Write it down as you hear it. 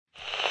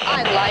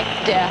I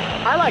like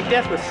death. I like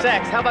death with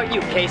sex. How about you,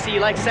 Casey?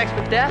 You like sex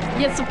with death?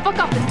 Yeah, so fuck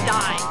off and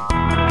die.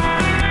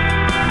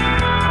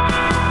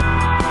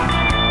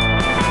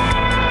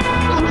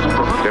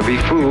 There'll be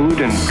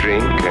food and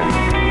drink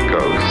and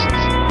ghosts,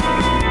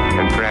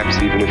 and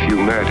perhaps even a few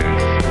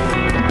murders.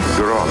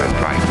 You're all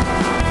invited.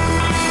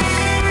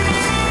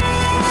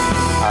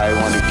 I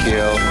want to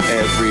kill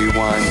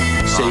everyone.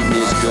 Satan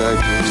is good.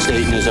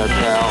 Satan is our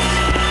pal.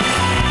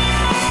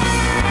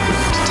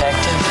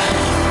 Detective,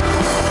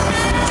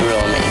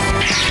 thrill me.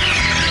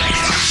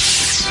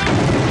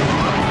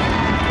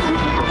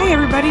 Hey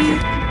everybody,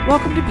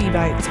 welcome to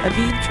B-Bites, a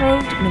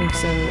betrothed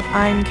minisode.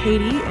 I'm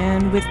Katie,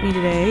 and with me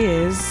today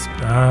is...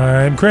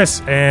 I'm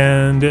Chris,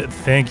 and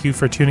thank you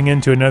for tuning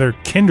in to another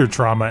Kinder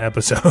Trauma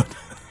episode.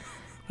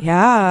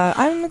 Yeah,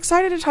 I'm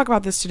excited to talk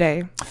about this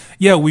today.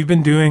 Yeah,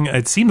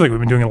 it seems like we've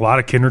been doing a lot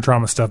of Kinder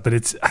Trauma stuff, but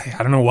I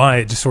don't know why,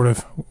 it just sort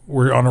of,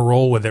 we're on a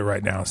roll with it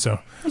right now, so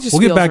we'll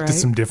get back to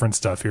some different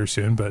stuff here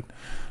soon, but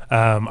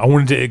I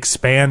wanted to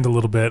expand a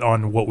little bit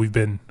on what we've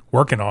been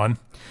working on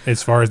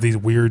as far as these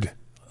weird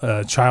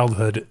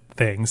childhood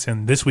things,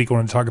 and this week I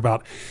want to talk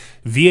about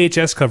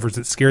VHS covers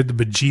that scared the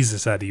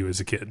bejesus out of you as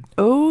a kid.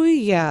 Oh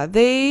yeah,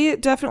 they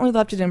definitely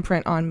left an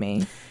imprint on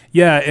me.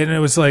 Yeah, and it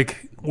was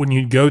like when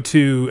you go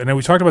to, and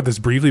we talked about this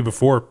briefly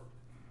before,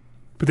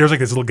 but there's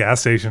like this little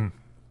gas station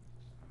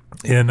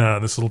in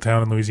this little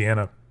town in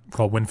Louisiana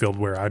called Winfield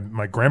where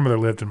my grandmother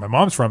lived and my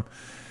mom's from,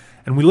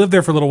 and we lived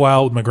there for a little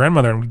while with my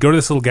grandmother, and we'd go to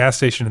this little gas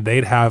station and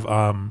they'd have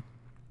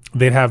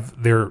their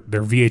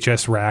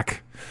VHS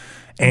rack,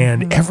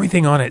 and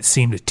everything on it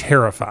seemed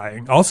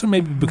terrifying. Also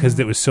maybe because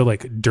it was so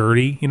like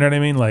dirty, you know what I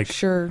mean? Like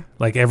Sure.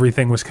 Like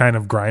everything was kind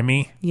of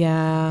grimy.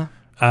 Yeah.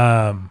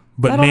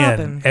 But That'll man,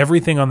 happen.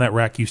 everything on that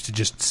rack used to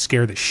just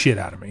scare the shit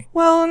out of me.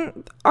 Well,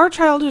 our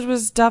childhood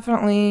was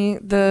definitely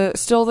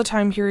still the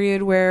time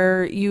period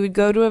where you would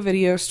go to a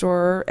video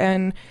store,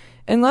 and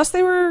unless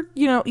they were,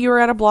 you were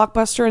at a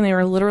Blockbuster and they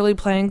were literally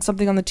playing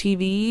something on the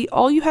TV,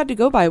 all you had to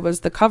go by was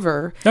the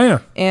cover. Oh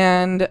yeah.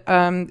 And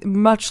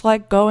much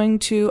like going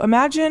to,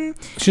 imagine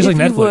She's if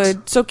like you Netflix.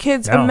 would, so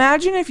kids, Now.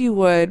 imagine if you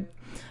would,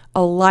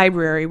 a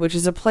library, which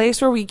is a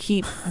place where we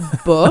keep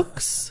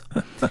books,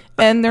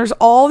 and there's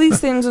all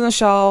these things on the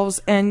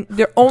shelves, and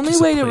the only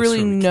Just a way to place really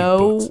where we keep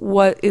know books.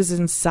 what is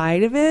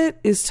inside of it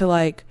is to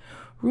like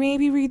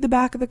maybe read the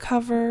back of the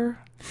cover.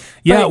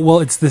 Yeah, But well,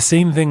 it's the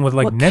same thing with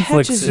like what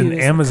catches Netflix you and is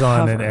the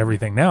Amazon and cover.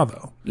 everything now,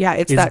 though. Yeah,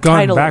 it's It's that gone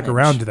title back image.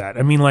 around to that.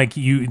 I mean, like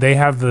they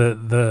have the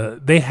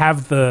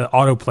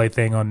autoplay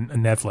thing on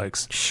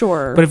Netflix.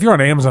 Sure, But if you're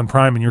on Amazon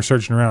Prime and you're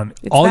searching around,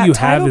 it's all that you have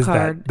title is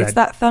card. that It's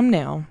that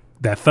thumbnail.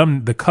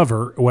 the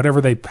cover,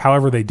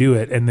 however they do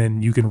it, and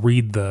then you can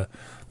read the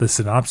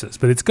synopsis.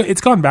 But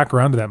it's gone back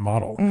around to that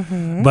model.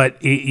 Mm-hmm. But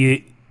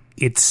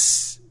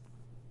it's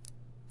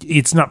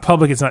not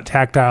public, it's not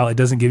tactile, it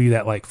doesn't give you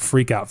that like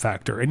freak out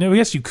factor. And I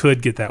guess you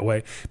could get that way.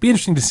 It'd be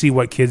interesting to see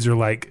what kids are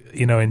like,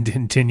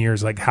 in 10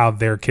 years, like how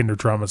their kinder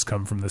traumas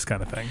come from this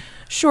kind of thing.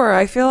 Sure,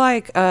 I feel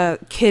like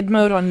kid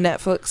mode on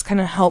Netflix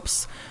kind of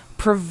helps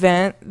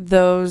prevent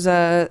those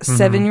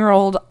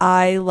 7-year-old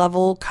eye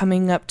level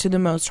coming up to the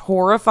most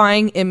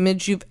horrifying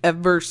image you've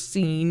ever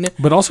seen.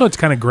 But also it's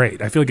kind of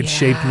great. I feel like it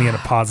shaped me in a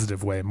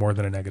positive way more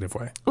than a negative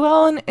way.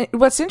 Well, and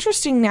what's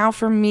interesting now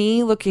for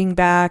me looking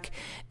back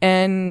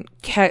and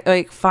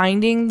like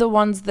finding the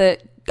ones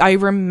that I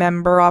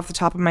remember off the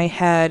top of my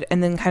head,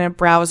 and then kind of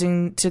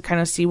browsing to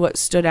kind of see what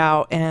stood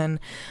out and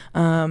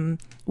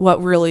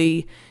what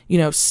really,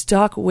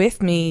 stuck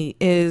with me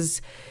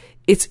is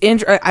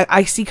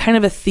I see kind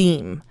of a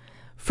theme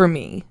for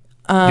me.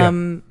 Yeah,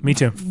 me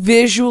too.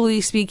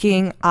 Visually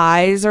speaking,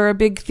 eyes are a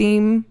big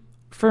theme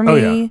for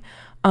me.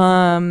 Oh,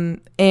 yeah.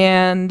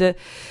 And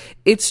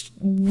it's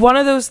one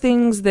of those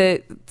things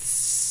that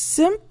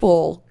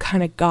simple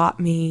kind of got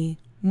me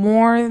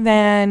more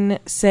than,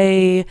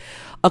 say,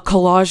 a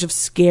collage of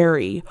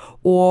scary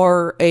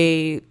or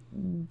a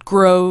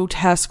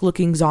grotesque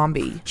looking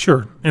zombie.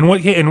 Sure. And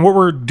what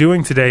we're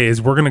doing today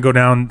is we're going to go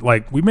down,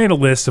 like, we made a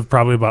list of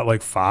probably about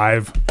like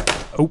 5.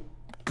 Oh,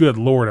 good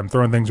Lord, I'm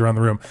throwing things around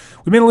the room.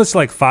 We made a list of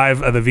like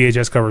 5 of the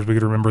VHS covers we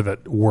could remember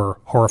that were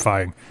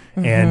horrifying.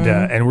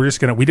 And we're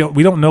just going to,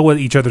 we don't know what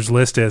each other's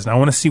list is, and I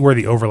want to see where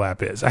the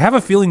overlap is. I have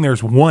a feeling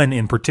there's one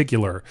in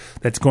particular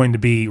that's going to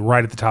be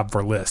right at the top of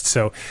our list.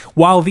 So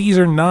while these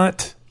are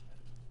not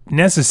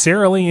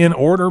necessarily in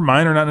order,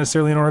 mine are not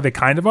necessarily in order, they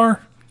kind of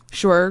are.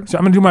 Sure. So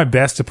I'm going to do my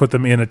best to put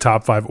them in a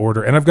top 5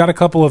 order. And I've got a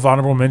couple of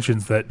honorable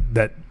mentions that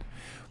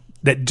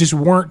just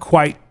weren't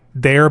quite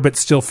there, but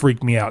still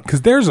freaked me out.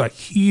 Because there's a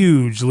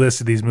huge list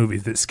of these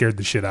movies that scared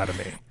the shit out of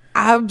me.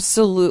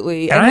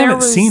 Absolutely. And I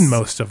haven't seen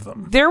most of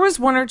them. There was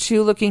one or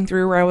two looking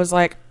through where I was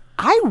like,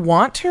 I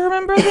want to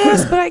remember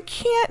this, but I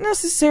can't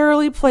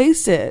necessarily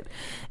place it.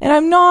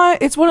 And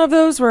it's one of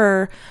those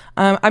where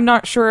I'm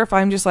not sure if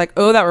I'm just like,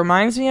 oh, that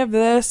reminds me of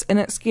this and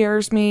it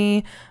scares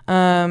me.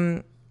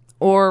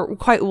 Or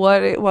quite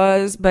what it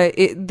was, but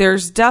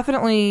there's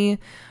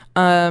definitely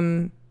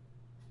an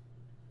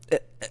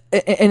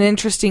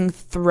interesting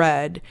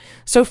thread.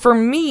 So for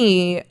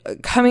me,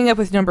 coming up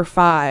with number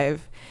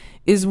 5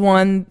 is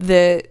one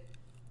that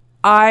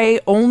I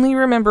only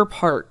remember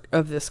part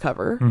of this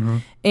cover,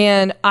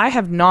 and I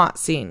have not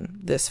seen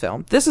this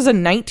film. This is a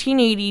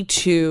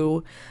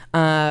 1982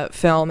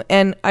 film,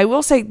 and I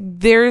will say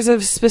there's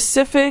a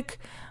specific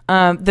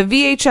the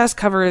VHS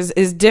cover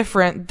is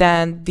different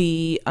than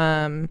the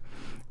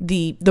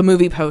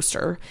movie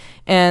poster,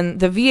 and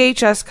the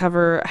VHS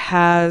cover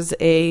has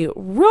a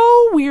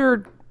real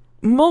weird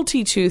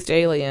multi-toothed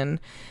alien,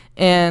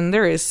 and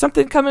there is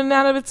something coming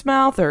out of its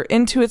mouth or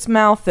into its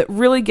mouth that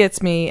really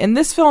gets me. And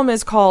this film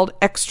is called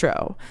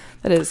Xtro.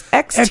 That is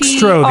Xtro.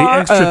 Xtro, the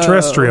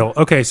extraterrestrial.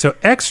 Okay, so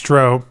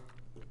Xtro,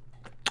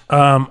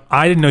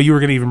 I didn't know you were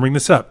going to even bring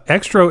this up.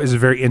 Xtro is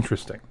very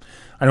interesting.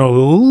 I know a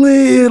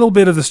little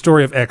bit of the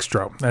story of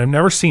Xtro. I've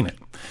never seen it.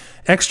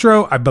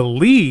 Xtro, I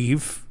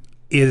believe,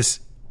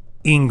 is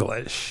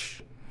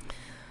English.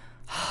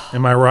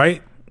 Am I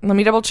right? Let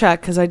me double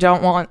check because I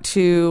don't want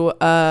to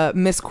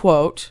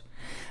misquote.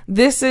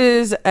 This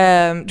is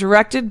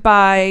directed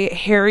by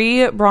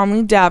Harry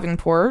Bromley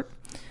Davenport.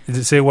 Does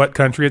it say what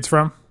country it's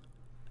from?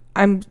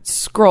 I'm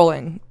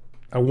scrolling.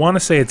 I want to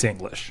say it's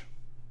English.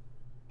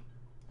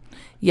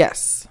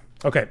 Yes.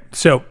 Okay,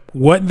 so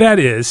what that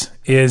is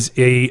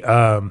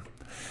a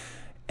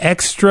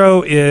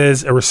Xtro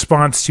is a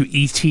response to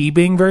E.T.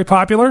 being very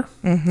popular,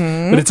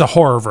 but it's a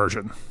horror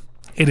version.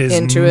 It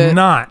is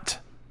not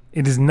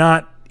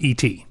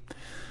E.T.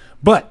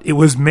 But it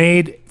was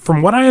made,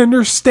 from what I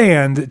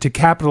understand, to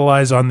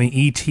capitalize on the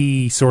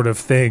E.T. sort of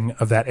thing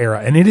of that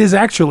era. And it is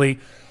actually,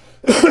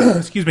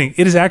 excuse me,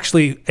 it is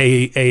actually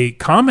a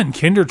common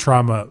kinder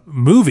trauma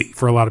movie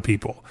for a lot of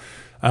people.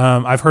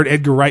 I've heard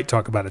Edgar Wright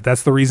talk about it.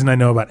 That's the reason I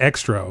know about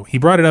Xtro. He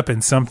brought it up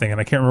in something,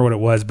 and I can't remember what it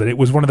was, but it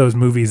was one of those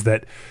movies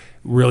that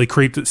really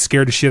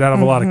scared the shit out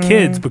of a lot of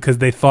kids because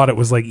they thought it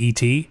was like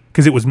E.T.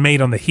 because it was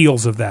made on the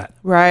heels of that.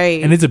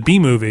 Right. And it's a B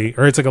movie,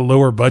 or it's like a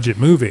lower budget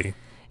movie.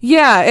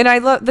 Yeah, and I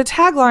love the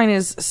tagline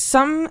is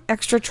 "Some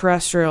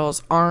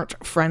extraterrestrials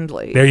aren't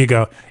friendly." There you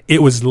go.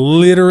 It was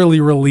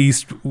literally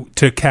released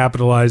to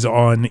capitalize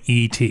on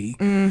E.T.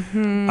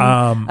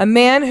 A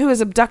man who is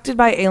abducted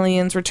by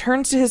aliens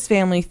returns to his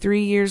family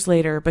 3 years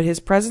later, but his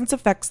presence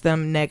affects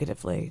them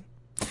negatively.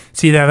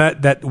 See, now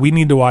that we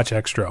need to watch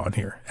Xtro on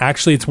here.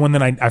 Actually, it's one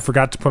that I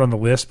forgot to put on the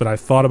list, but I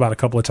thought about a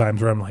couple of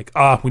times where I'm like,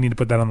 we need to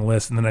put that on the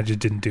list, and then I just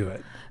didn't do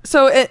it.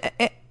 So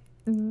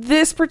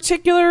this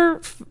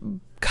particular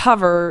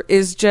cover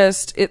is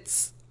just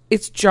it's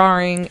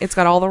jarring. It's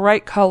got all the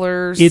right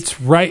colors.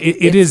 It's right.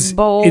 It is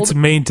bold. It's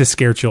made to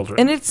scare children,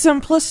 and it's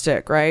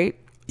simplistic, right?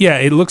 Yeah,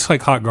 it looks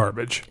like hot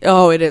garbage.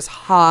 Oh, it is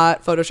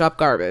hot Photoshop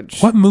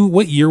garbage.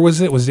 What year was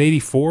it? Was it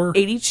 84?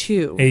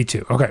 82.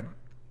 82. Okay.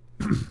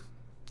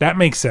 That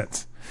makes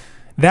sense.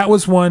 That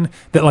was one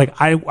that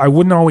I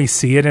wouldn't always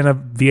see it in a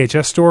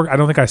VHS store. I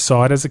don't think I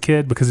saw it as a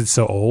kid because it's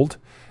so old.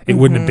 It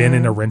wouldn't have been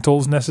in a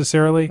rentals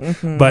necessarily,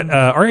 but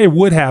or it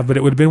would have, but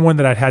it would have been one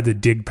that I'd had to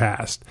dig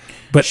past.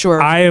 But sure.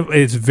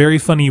 It's very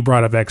funny you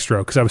brought up Xtro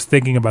because I was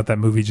thinking about that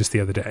movie just the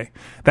other day.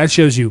 That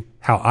shows you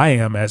how I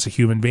am as a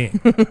human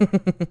being.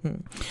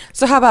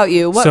 So how about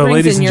you? What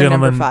brings in your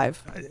number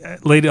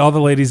 5? All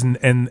the ladies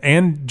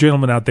and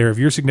gentlemen out there, if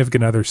your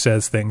significant other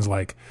says things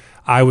like,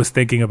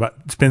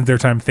 spends their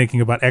time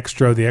thinking about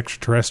Xtro, the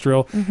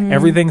extraterrestrial,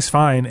 everything's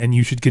fine and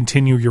you should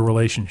continue your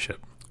relationship.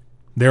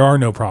 There are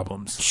no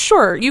problems.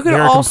 They're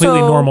a completely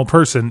normal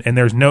person, and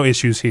there's no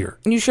issues here.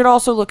 You should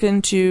also look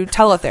into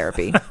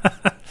teletherapy.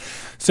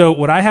 So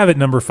what I have at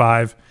number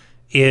 5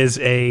 is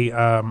it's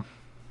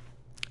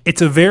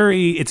a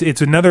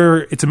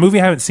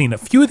movie I haven't seen. A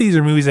few of these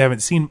are movies I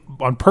haven't seen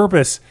on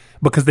purpose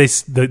because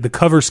the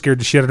cover scared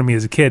the shit out of me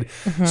as a kid.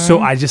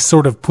 So I just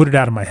sort of put it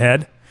out of my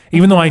head,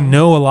 even though I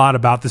know a lot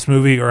about this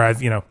movie, or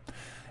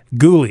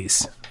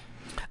Ghoulies.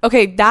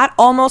 Okay, that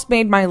almost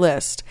made my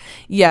list.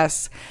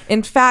 Yes.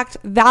 In fact,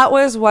 that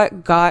was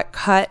what got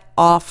cut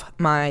off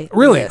my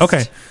Really? list.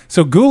 Okay.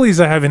 So Ghoulies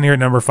I have in here at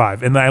number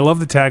 5. And I love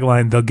the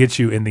tagline, "They'll get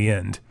you in the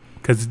end."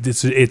 Because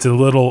it's a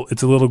little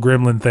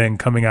gremlin thing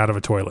coming out of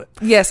a toilet.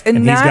 Yes, and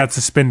he's got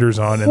suspenders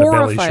on and a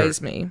belly shirt.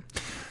 Horrifies me.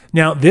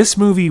 Now, this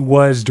movie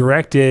was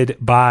directed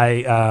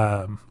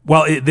by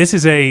this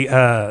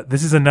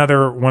is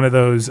another one of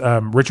those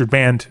Richard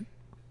Band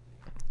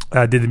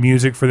did the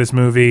music for this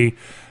movie.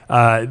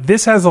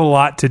 This has a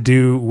lot to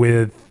do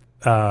with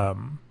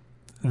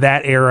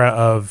that era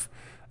of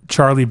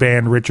Charlie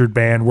Band, Richard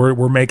Band.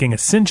 We're making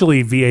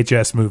essentially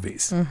VHS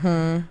movies. This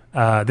would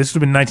have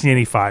been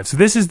 1985. So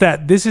this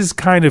is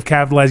kind of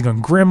capitalizing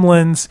on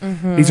Gremlins.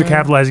 These are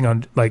capitalizing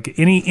on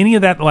any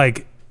of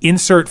that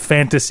insert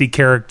fantasy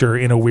character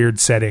in a weird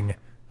setting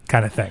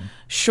kind of thing.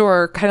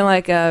 Sure, kind of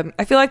like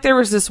I feel like there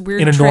was this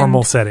weird in a trend.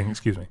 Normal setting.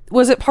 Excuse me.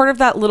 Was it part of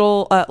that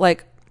little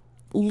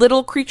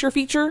little creature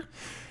feature?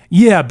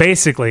 Yeah,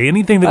 basically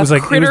anything that was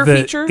critter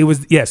feature. It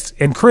was yes,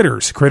 and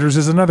Critters. Critters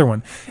is another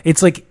one.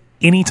 It's like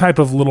any type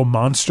of little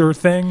monster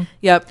thing.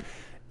 Yep.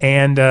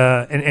 And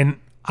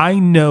I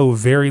know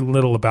very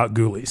little about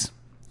Ghoulies.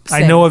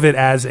 Same. I know of it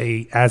as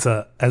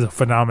a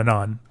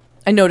phenomenon.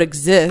 I know it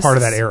exists. Part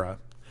of that era.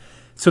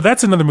 So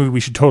that's another movie we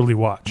should totally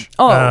watch.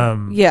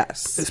 Oh,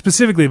 yes.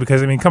 Specifically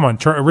because, I mean, come on,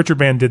 Richard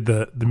Band did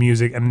the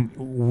music, and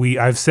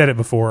I've said it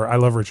before, I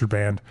love Richard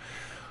Band.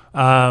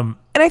 And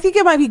I think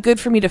it might be good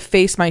for me to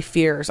face my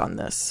fears on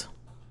this.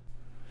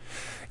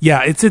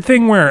 Yeah, it's a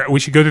thing where we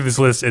should go through this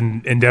list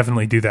and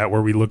definitely do that,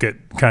 where we look at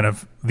kind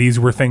of, these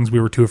were things we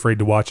were too afraid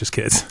to watch as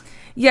kids.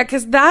 Yeah,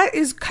 because that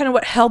is kind of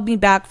what held me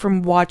back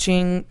from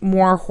watching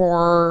more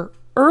horror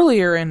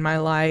earlier in my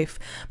life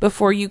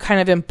before you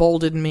kind of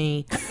emboldened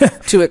me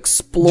to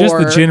explore. Just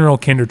the general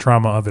kinder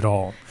trauma of it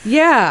all.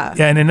 Yeah.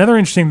 Yeah, and another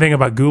interesting thing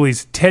about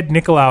Ghoulies, Ted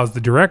Nicolau is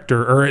the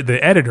director, or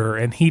the editor,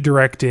 and he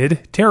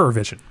directed Terror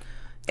Vision.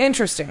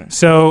 Interesting.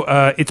 So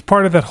it's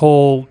part of that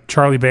whole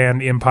Charlie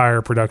Band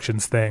Empire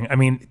Productions thing. I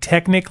mean,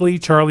 technically,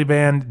 Charlie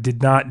Band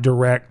did not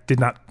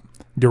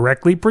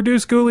directly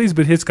produce Ghoulies,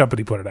 but his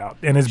company put it out,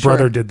 and his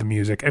brother did the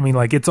music. I mean,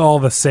 like, it's all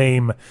the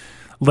same.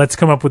 Let's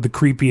come up with the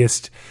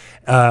creepiest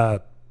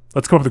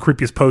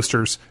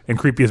posters and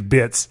creepiest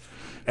bits,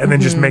 and then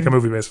just make a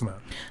movie based on that.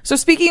 So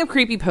speaking of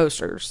creepy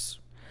posters,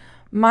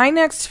 my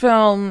next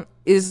film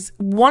is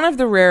one of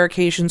the rare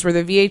occasions where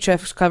the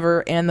VHS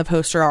cover and the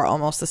poster are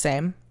almost the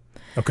same.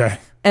 Okay.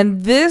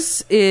 And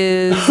this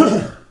is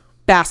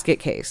Basket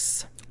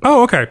Case.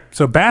 Oh, okay.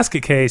 So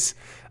Basket Case,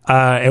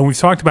 and we've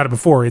talked about it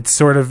before.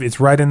 It's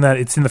right in that,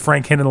 it's in the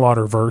Frank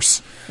Henenlotter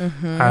verse.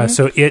 Mm-hmm.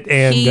 So it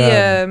and he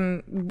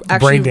actually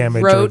Brain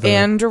Damage wrote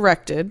and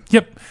directed.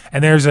 Yep.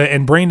 And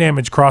and Brain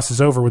Damage crosses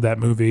over with that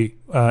movie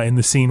in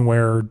the scene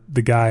where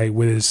the guy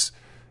with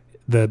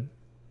the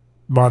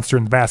monster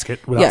in the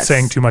basket, without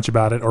saying too much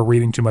about it or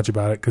reading too much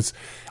about it, because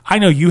I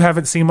know you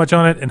haven't seen much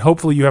on it, and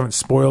hopefully you haven't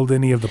spoiled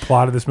any of the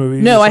plot of this movie.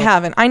 No, I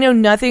haven't. I know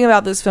nothing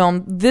about this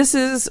film. This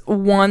is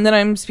one that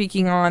I'm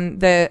speaking on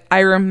that I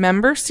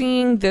remember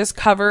seeing this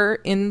cover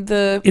in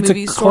the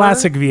movie store. It's a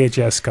classic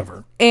VHS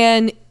cover.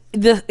 And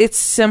it's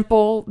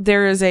simple.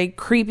 There is a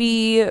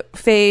creepy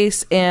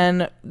face,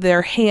 and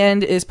their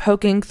hand is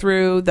poking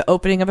through the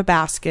opening of a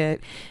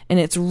basket,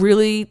 and it's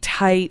really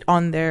tight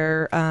on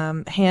their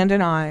hand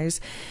and eyes.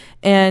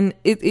 And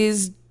it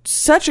is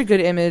such a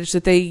good image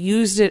that they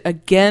used it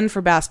again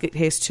for Basket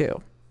Case 2.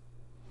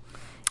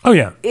 Oh,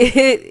 yeah.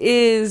 It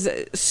is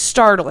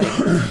startling.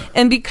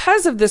 And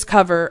because of this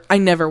cover, I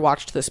never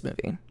watched this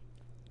movie.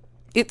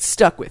 It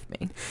stuck with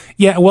me.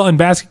 Yeah, well, and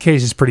Basket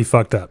Case is pretty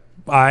fucked up.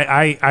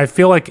 I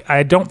feel like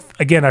I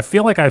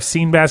feel like I've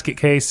seen Basket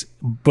Case,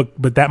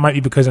 but that might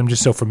be because I'm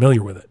just so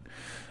familiar with it.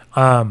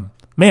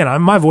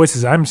 Man, my voice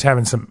is, I'm just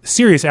having some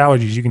serious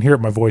allergies. You can hear it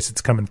in my voice.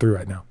 It's coming through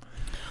right now.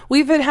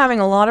 We've been having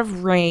a lot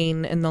of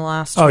rain in the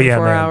last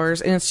 24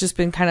 hours, and it's just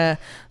been kind of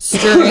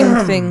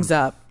stirring things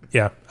up.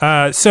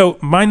 Yeah. So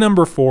my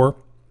number 4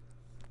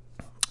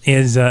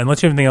 is,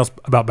 unless you have anything else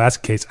about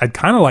Basket Case, I'd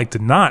kind of like to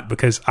not,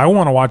 because I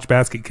want to watch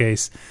Basket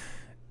Case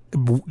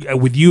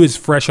with you as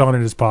fresh on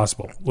it as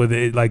possible, with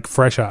it like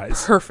fresh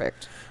eyes.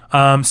 Perfect.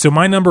 So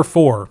my number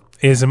 4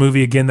 is a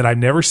movie, again, that I've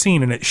never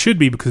seen, and it should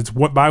be because it's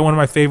by one of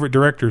my favorite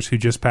directors who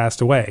just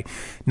passed away.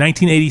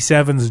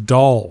 1987's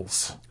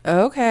Dolls.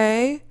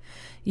 Okay.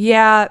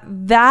 Yeah,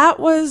 that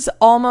was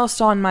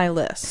almost on my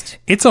list.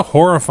 It's a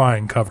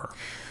horrifying cover.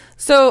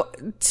 So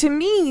to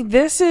me,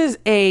 this is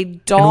a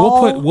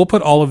doll. And we'll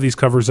put all of these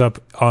covers up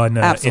on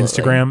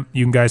Instagram.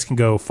 You guys can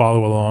go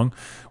follow along.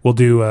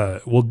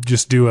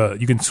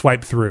 You can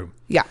swipe through.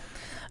 Yeah.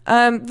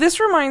 This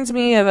reminds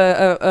me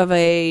of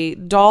a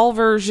doll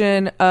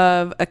version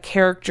of a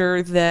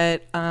character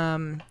that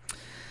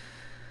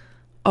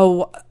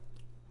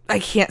I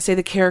can't say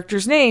the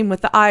character's name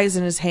with the eyes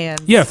in his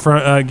hands. Yeah,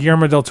 from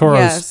Guillermo del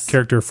Toro's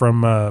character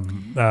from oh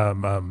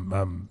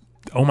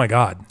my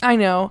God. I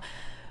know.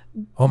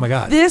 Oh my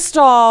God. This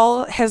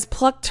doll has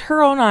plucked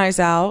her own eyes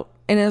out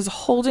and is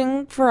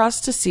holding for us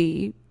to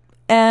see.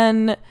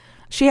 And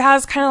she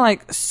has kind of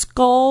like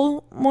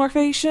skull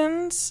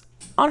morphations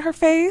on her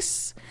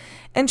face.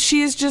 And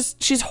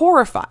she's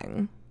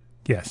horrifying.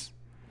 Yes.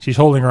 She's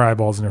holding her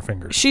eyeballs in her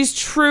fingers. She's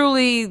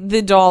truly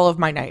the doll of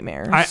my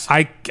nightmares.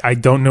 I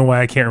don't know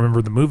why I can't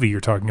remember the movie you're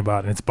talking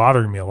about, and it's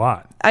bothering me a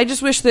lot. I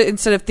just wish that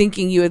instead of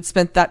thinking you had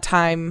spent that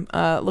time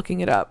looking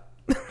it up.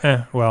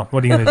 Well,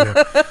 what are you going to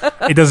do?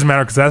 It doesn't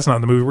matter because that's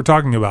not the movie we're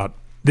talking about.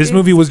 This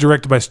movie was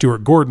directed by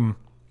Stuart Gordon,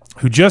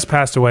 who just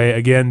passed away.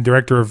 Again,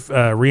 director of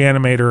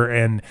Reanimator,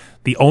 and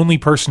the only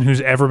person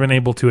who's ever been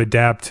able to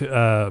adapt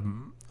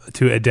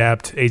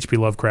H.P.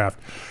 Lovecraft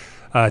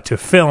to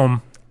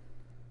film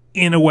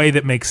in a way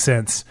that makes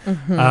sense.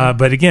 Mm-hmm.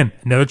 But again,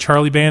 another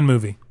Charlie Band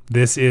movie.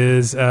 This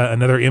is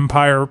another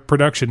Empire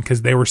production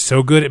because they were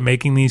so good at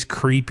making these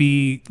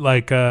creepy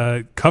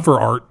cover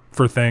art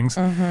for things.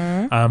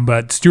 Mm-hmm.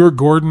 But Stuart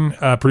Gordon,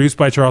 produced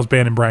by Charles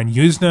Band and Brian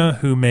Usna,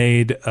 who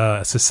made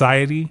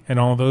Society and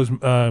all of those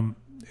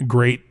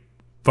great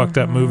fucked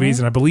up movies.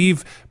 And I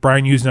believe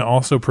Brian Usna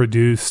also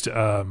produced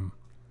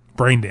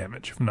Brain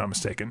Damage, if I'm not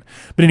mistaken.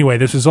 But anyway,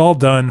 this was all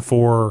done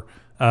for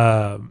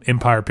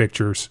Empire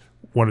Pictures,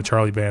 one of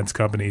Charlie Band's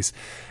companies.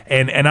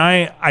 And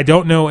I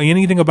don't know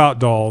anything about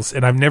Dolls,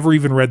 and I've never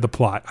even read the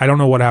plot. I don't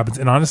know what happens.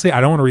 And honestly,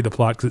 I don't want to read the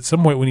plot because at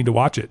some point we need to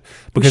watch it.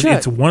 Because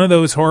it's one of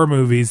those horror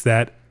movies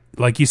that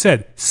like you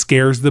said,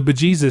 scared the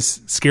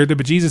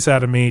bejesus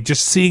out of me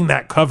just seeing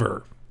that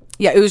cover.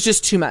 Yeah, it was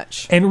just too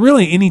much. And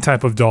really any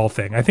type of doll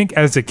thing. I think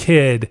as a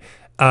kid,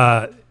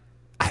 I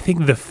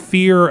think the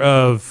fear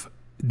of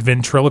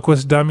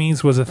ventriloquist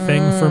dummies was a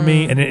thing for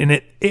me.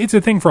 And it's a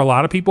thing for a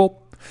lot of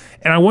people.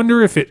 And I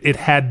wonder if it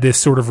had this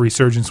sort of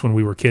resurgence when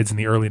we were kids in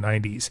the early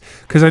 90s.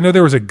 Because I know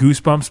there was a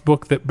Goosebumps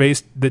book that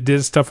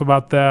did stuff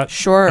about that.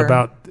 Sure.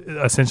 About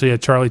essentially a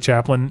Charlie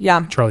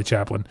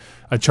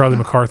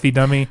McCarthy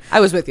dummy. I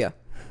was with you.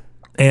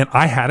 And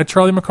I had a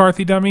Charlie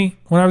McCarthy dummy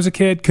when I was a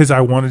kid because I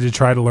wanted to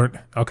try to learn.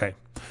 Okay.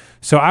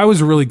 So I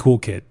was a really cool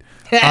kid.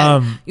 You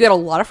had a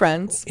lot of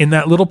friends. In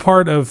that little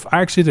part of,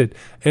 I actually did,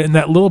 in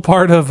that little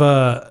part of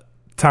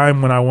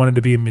time when I wanted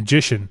to be a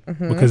magician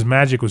because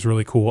magic was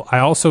really cool, I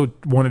also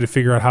wanted to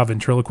figure out how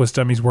ventriloquist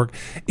dummies work.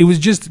 It was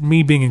just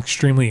me being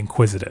extremely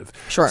inquisitive.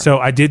 Sure. So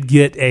I did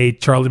get a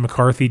Charlie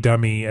McCarthy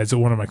dummy as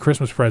one of my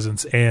Christmas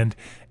presents, and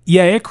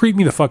yeah, it creeped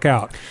me the fuck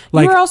out.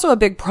 Like, you were also a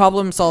big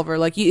problem solver.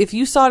 Like, if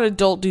you saw an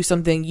adult do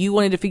something, you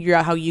wanted to figure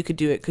out how you could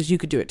do it because you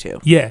could do it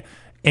too. Yeah.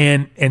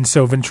 And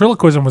so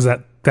ventriloquism was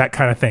that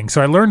kind of thing.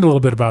 So I learned a little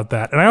bit about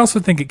that. And I also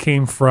think it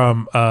came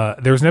from,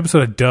 there was an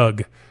episode of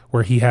Doug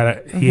where he had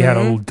a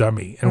little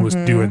dummy and was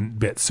doing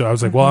bits. So I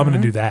was like, well, I'm going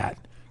to do that,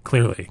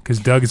 clearly, because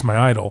Doug is my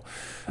idol.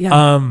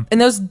 Yeah. And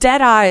those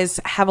dead eyes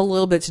have a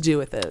little bit to do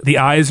with it. The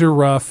eyes are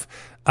rough.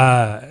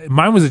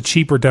 Mine was a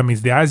cheaper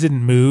dummies. The eyes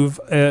didn't move.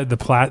 Just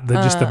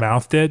the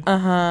mouth did.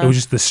 It was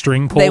just the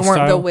string pull. They weren't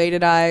style. the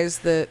weighted eyes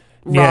that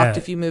rocked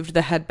if you moved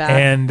the head back.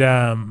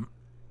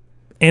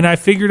 And I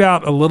figured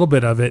out a little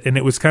bit of it, and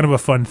it was kind of a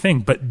fun thing.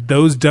 But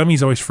those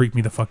dummies always freaked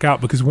me the fuck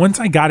out because once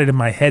I got it in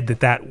my head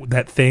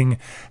that thing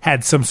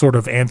had some sort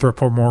of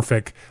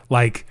anthropomorphic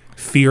like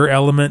fear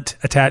element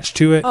attached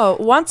to it. Oh,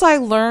 once I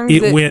learned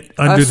it that went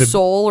under a the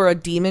soul or a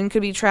demon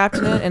could be trapped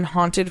in it and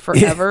haunted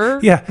forever.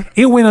 Yeah,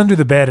 it went under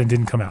the bed and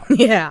didn't come out.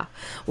 Yeah.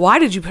 Why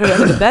did you put it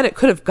under the bed? It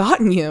could have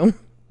gotten you.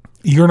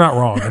 You're not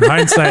wrong. In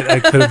hindsight,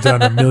 I could have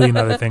done a million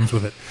other things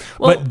with it.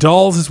 Well, but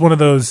Dolls is one of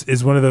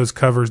those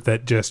covers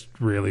that just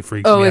really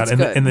freaks me out. It's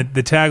good. And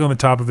the tag on the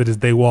top of it is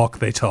 "They walk,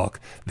 they talk,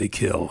 they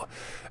kill."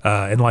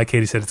 And like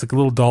Katie said, it's like a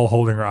little doll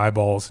holding her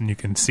eyeballs, and you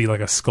can see like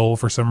a skull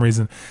for some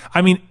reason.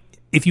 I mean,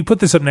 if you put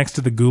this up next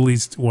to the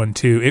Ghoulies one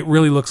too, it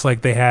really looks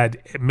like they had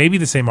maybe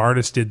the same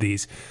artist did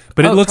these,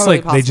 but it looks totally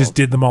like possible. they just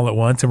did them all at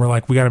once and we're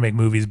like, we got to make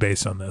movies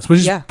based on this,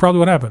 which is probably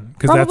what happened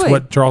because that's Probably.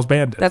 what Charles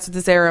Band did. That's what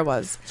this era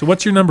was. So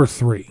what's your number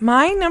 3?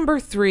 My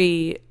number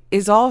 3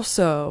 is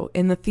also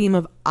in the theme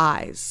of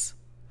eyes.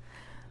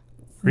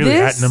 Really,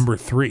 at number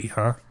 3,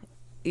 huh?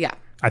 Yeah.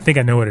 I think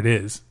I know what it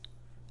is,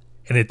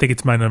 and I think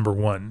it's my number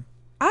 1.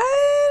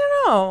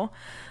 I don't know.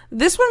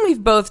 This one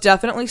we've both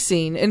definitely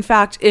seen. In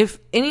fact, if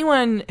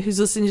anyone who's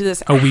listening to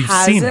this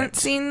hasn't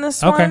seen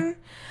this one,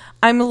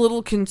 I'm a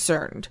little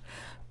concerned.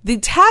 The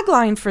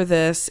tagline for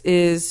this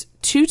is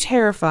too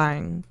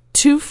terrifying,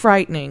 too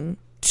frightening,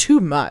 too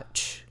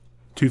much.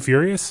 Too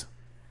furious?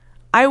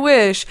 I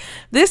wish.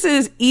 This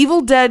is Evil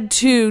Dead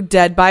 2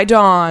 Dead by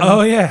Dawn.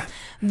 Oh yeah.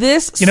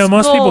 This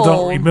most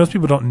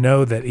people don't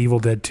know that Evil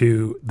Dead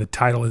 2 the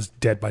title is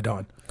Dead by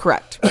Dawn.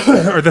 Correct.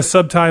 Or the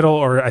subtitle,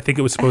 or I think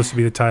it was supposed to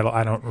be the title.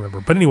 I don't remember.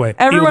 But anyway,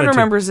 everyone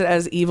remembers it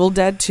as Evil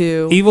Dead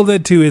 2. Evil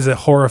Dead 2 is a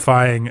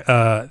horrifying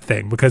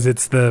thing because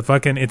it's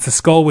the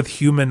skull with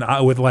human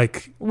with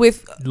live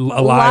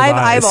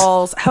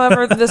eyeballs.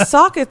 However, the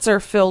sockets are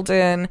filled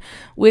in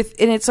and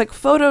it's like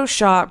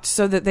photoshopped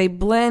so that they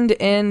blend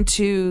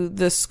into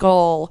the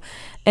skull,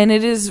 and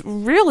it is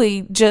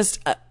really just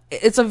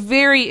it's a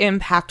very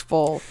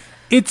impactful.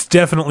 It's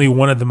definitely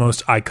one of the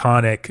most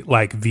iconic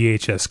like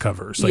VHS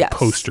covers, like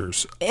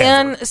posters ever.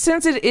 And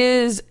since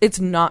it's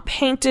not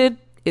painted,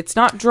 it's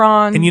not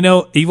drawn. And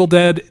Evil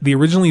Dead, the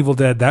original Evil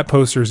Dead, that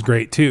poster is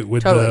great too,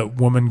 with the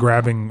woman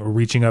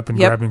reaching up and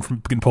grabbing from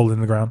getting pulled in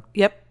the ground.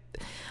 Yep.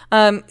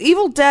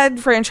 Evil Dead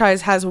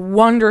franchise has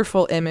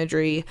wonderful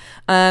imagery.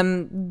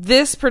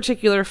 This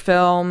particular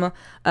film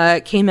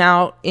came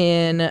out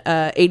in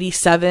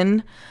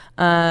 87,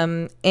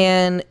 and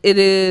it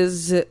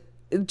is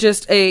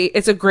just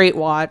it's a great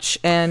watch,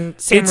 and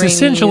Sam it's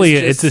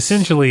Raimi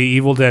essentially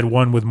Evil Dead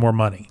 1 with more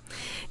money.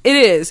 It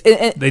is.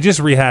 They just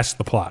rehashed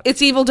the plot.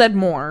 It's Evil Dead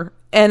more,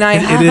 and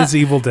it is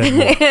Evil Dead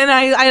more. and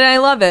I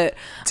love it.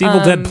 It's Evil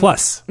Dead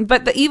Plus.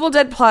 But the Evil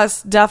Dead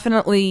Plus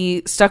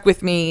definitely stuck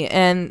with me,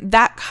 and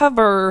that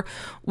cover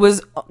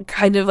was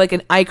kind of like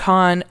an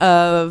icon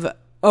of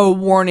a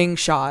warning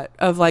shot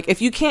of like, if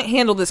you can't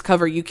handle this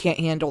cover, you can't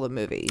handle the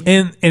movie.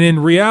 And in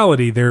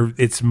reality,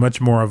 it's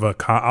much more of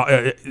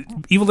a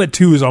Evil Dead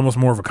 2 is almost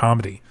more of a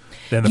comedy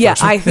than the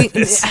first one. I think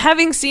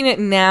having seen it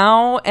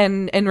now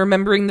and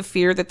remembering the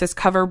fear that this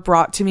cover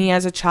brought to me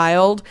as a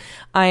child,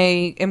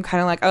 I am kind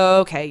of like,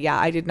 oh, okay, yeah,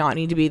 I did not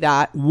need to be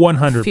that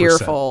 100%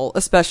 fearful,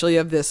 especially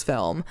of this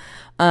film.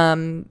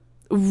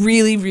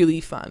 Really,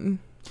 really fun.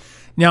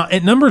 Now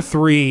at number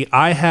 3,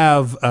 I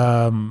have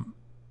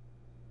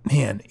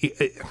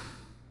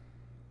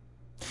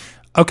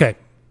okay.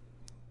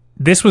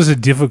 This was a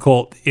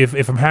difficult.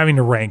 If I'm having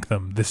to rank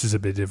them, this is a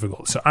bit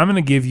difficult. So I'm going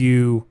to give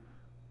you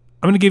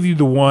I'm going to give you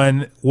the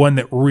one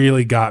that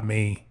really got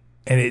me,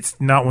 and it's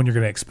not one you're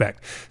going to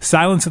expect.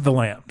 Silence of the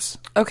Lambs.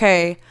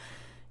 Okay.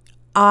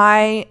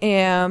 I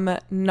am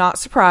not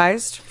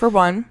surprised, for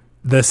one.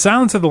 The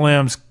Silence of the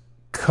Lambs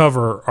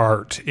cover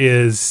art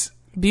is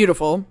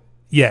beautiful.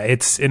 Yeah,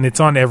 it's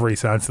on every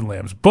Silence of the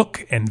Lambs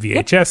book and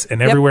VHS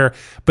and everywhere.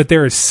 But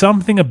there is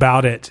something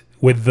about it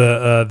with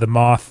the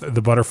moth,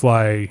 the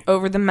butterfly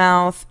over the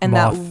mouth, and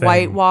that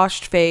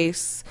whitewashed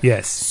face.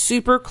 Yes,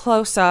 super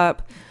close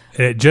up.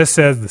 And it just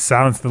says The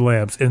Silence of the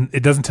Lambs, and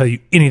it doesn't tell you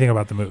anything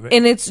about the movie.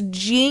 And it's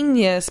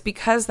genius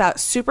because that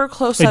super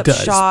close up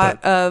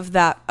shot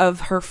of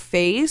her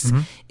face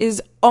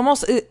is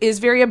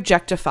very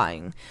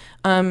objectifying.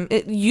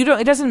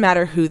 It doesn't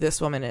matter who this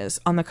woman is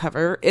on the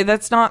cover.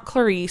 That's not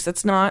Clarice.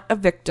 That's not a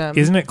victim.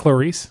 Isn't it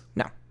Clarice?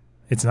 No,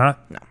 it's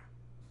not. No,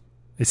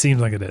 it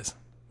seems like it is.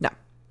 No,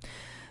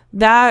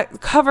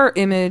 that cover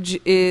image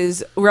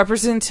is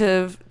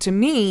representative to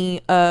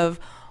me of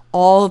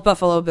all of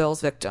Buffalo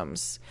Bill's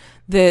victims.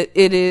 That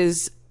it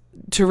is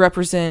to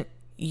represent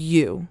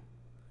you.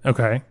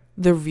 Okay.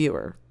 The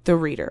viewer, the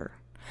reader.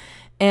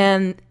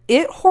 And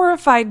it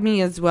horrified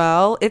me as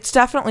well. It's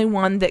definitely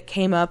one that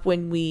came up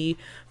when we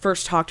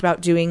first talked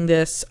about doing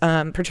this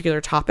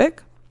particular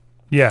topic.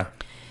 Yeah.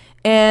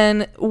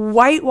 And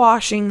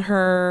whitewashing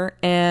her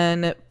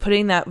and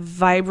putting that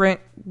vibrant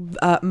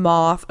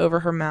moth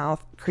over her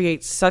mouth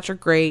creates such a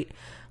great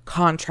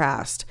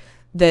contrast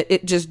that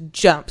it just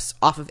jumps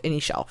off of any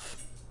shelf.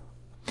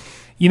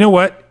 You know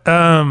what?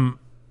 That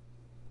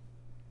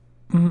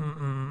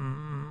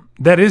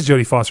is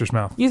Jodie Foster's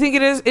mouth. You think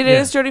it is? It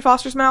is Jodie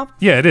Foster's mouth?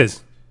 Yeah, it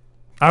is.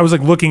 I was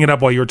like looking it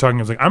up while you were talking.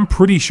 I was like, I'm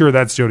pretty sure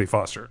that's Jodie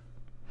Foster.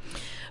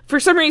 For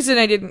some reason,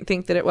 I didn't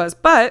think that it was,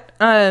 but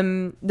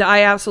I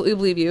absolutely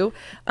believe you.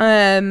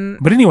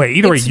 But anyway,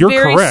 either way, you're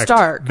correct.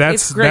 Stark.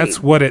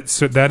 That's what it's.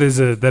 So that is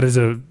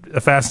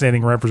a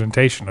fascinating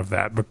representation of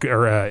that,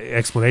 or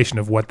explanation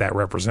of what that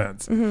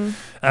represents.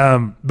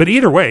 Mm-hmm. But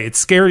either way, it's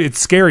scary. It's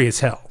scary as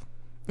hell.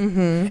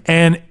 Mm-hmm.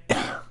 And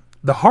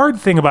the hard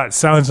thing about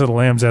Silence of the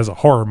Lambs as a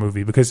horror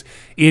movie, because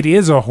it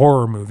is a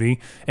horror movie,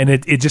 and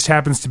it just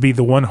happens to be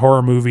the one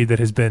horror movie that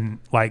has been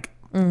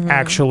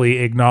actually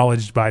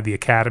acknowledged by the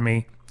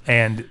Academy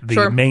and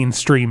the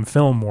mainstream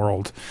film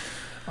world.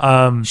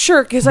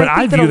 Sure, because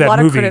I think that a lot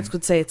of critics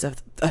would say it's a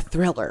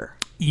thriller.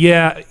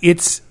 Yeah,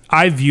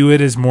 I view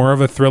it as more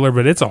of a thriller,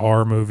 but it's a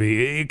horror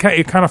movie. It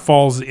kind of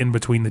falls in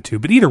between the two.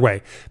 But either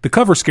way, the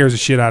cover scares the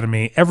shit out of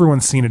me.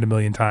 Everyone's seen it a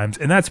million times,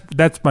 and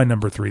that's my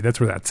number 3. That's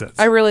where that sits.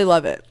 I really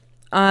love it.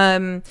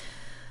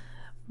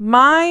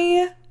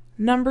 My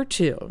number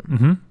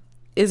 2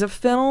 is a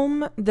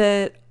film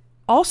that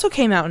also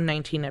came out in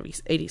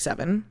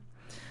 1987.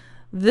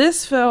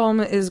 This film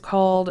is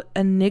called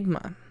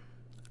Enigma.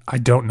 I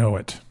don't know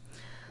it.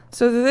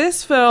 So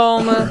this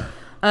film,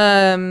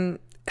 I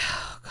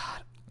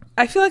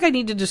feel like I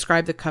need to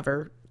describe the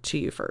cover to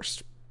you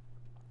first.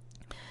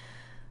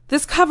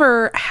 This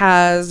cover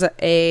has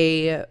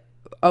a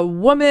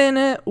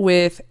woman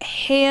with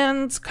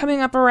hands coming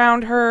up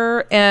around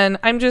her, and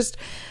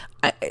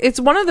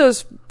it's one of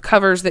those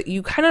covers that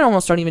you kind of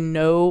almost don't even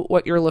know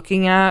what you're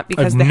looking at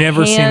because I've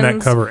never seen that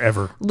cover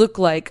ever. Look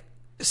like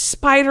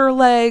spider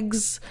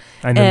legs.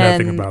 I know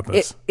nothing about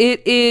this.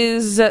 It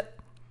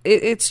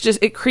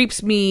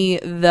creeps me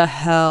the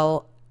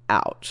hell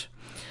out.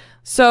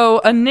 So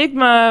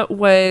Enigma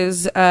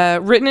was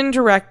written and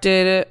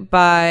directed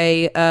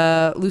by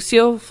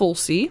Lucio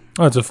Fulci.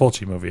 Oh, it's a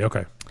Fulci movie.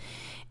 Okay.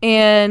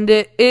 And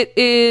it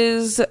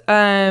is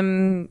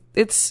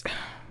it's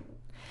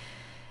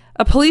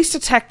a police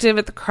detective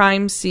at the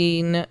crime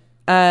scene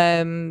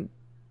I'm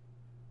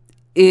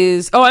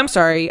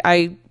sorry,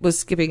 I was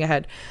skipping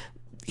ahead.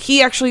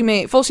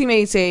 Fulci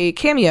makes a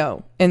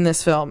cameo in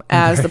this film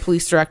as the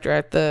police director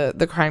at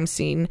the crime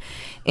scene.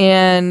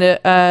 And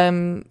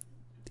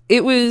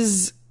it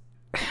was...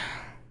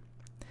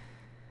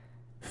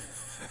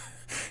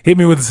 Hit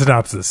me with a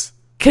synopsis.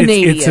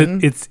 Canadian.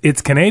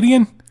 It's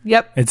Canadian?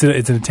 Yep. It's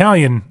an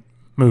Italian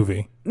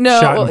movie.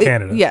 Shot in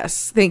Canada.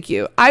 Yes, thank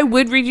you. I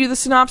would read you the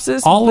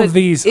synopsis. All of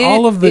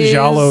the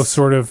giallo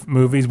sort of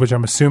movies, which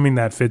I'm assuming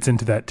that fits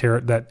into that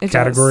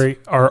category,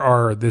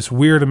 are this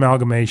weird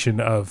amalgamation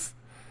of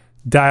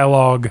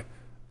dialogue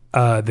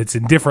that's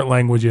in different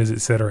languages,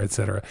 et cetera, et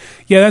cetera.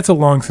 Yeah, that's a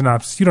long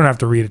synopsis. You don't have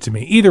to read it to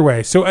me. Either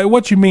way, so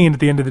what you mean at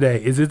the end of the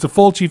day is it's a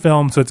Fulci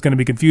film, so it's going to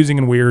be confusing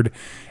and weird,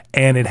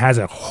 and it has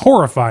a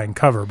horrifying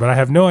cover, but I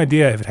have no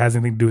idea if it has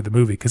anything to do with the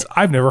movie because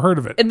I've never heard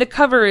of it. And the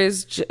cover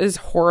is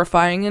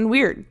horrifying and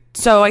weird.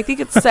 So I think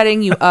it's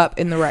setting you up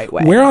in the right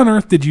way. Where on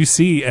earth did you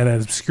see an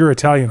obscure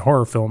Italian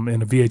horror film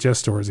in a VHS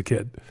store as a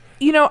kid?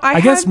 You know, I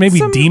guess maybe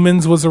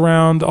Demons was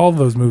around. All of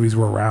those movies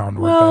were around,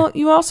 weren't they?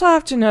 You also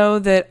have to know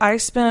that I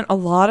spent a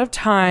lot of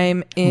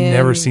time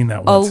Never seen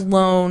that once.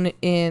 Alone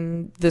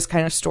in this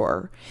kind of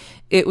store.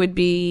 It would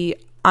be...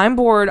 I'm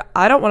bored.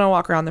 I don't want to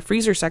walk around the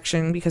freezer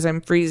section because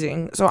I'm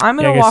freezing. So I'm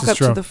going to walk up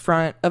to the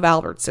front of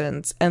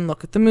Albertsons and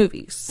look at the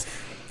movies.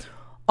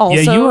 Also,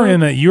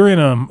 Yeah, you're in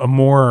a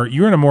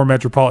more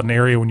metropolitan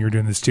area when you were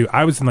doing this too.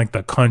 I was in like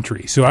the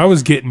country, so I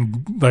was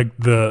getting like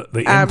the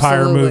Empire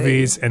Absolutely.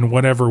 movies and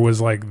whatever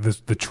was like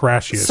the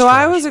trashiest. So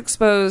I trash. was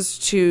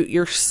exposed to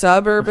your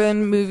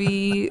suburban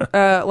movie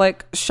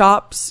like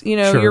shops,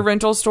 Sure. your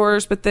rental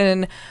stores, but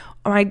then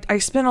I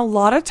spent a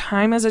lot of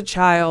time as a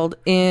child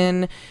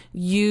in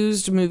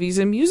used movies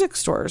and music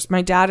stores.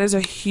 My dad is a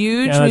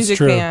huge Yeah, that's music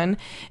true. fan,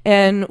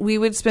 and we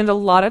would spend a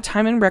lot of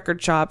time in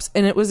record shops,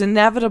 and it was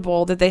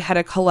inevitable that they had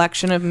a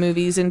collection of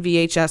movies and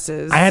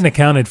VHSs. I hadn't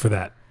accounted for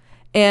that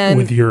and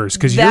with yours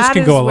because yours that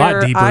can go is a lot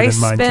where deeper I than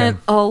mine spent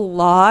can. a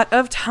lot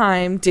of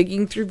time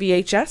digging through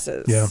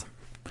VHSs. Yeah.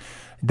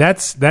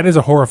 That is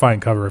a horrifying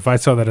cover. If I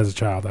saw that as a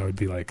child, I would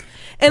be like.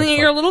 And that's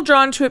you're a fine. little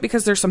drawn to it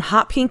because there's some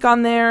hot pink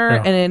on there,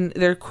 Yeah. and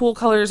they're cool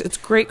colors. It's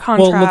great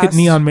contrast. Well, look at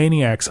Neon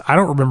Maniacs. I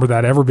don't remember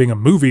that ever being a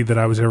movie that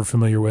I was ever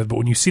familiar with, but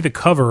when you see the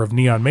cover of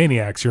Neon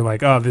Maniacs, you're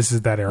like, oh, this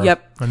is that era.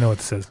 Yep. I know what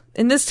this is.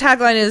 And this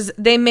tagline is,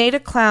 "They made a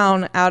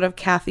clown out of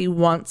Kathy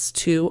once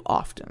too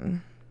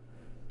often."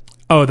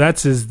 Oh,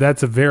 that's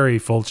a very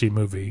Fulci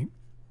movie.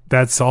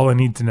 That's all I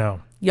need to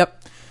know. Yep.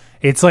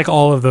 It's like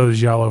all of those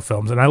Giallo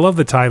films, and I love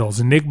the titles.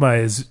 Enigma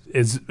is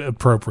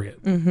appropriate.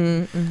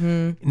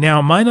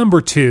 Now, my number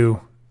 2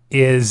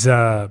 is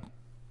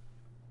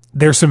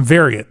there's some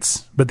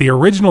variants, but the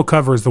original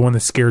cover is the one that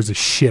scares the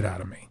shit out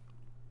of me,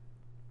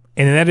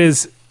 and that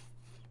is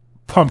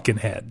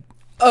Pumpkinhead.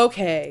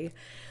 Okay.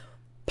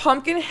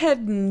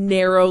 Pumpkinhead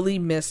narrowly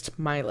missed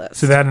my list.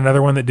 So that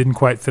another one that didn't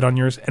quite fit on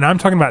yours, and I'm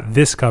talking about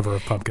this cover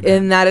of Pumpkinhead.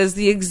 And that is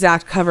the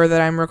exact cover that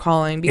I'm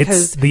recalling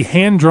because It's the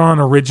hand-drawn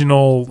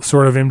original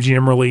sort of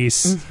MGM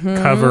release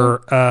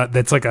cover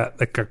that's like a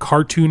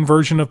cartoon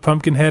version of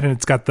Pumpkinhead, and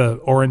it's got the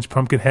orange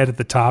Pumpkinhead at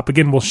the top.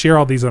 Again, we'll share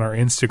all these on our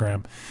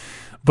Instagram.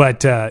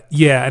 But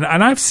yeah,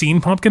 and I've seen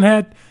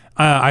Pumpkinhead.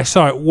 I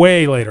saw it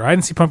way later. I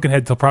didn't see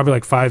Pumpkinhead till probably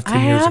like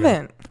 5-10 years ago.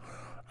 haven't.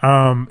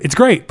 It's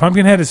great.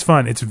 Pumpkinhead is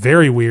fun. It's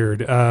very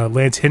weird.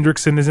 Lance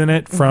Hendrickson is in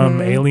it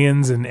from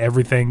Aliens and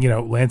everything.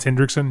 Lance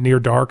Hendrickson, Near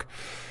Dark.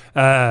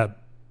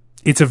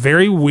 It's a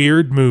very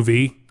weird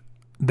movie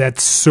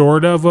that's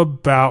sort of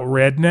about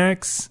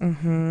rednecks,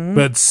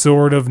 but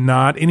sort of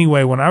not.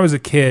 Anyway, when I was a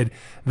kid,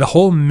 the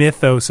whole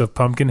mythos of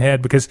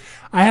Pumpkinhead, because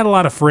I had a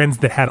lot of friends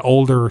that had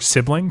older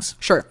siblings.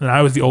 Sure. And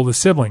I was the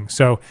oldest sibling.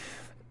 So,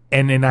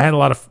 and I had a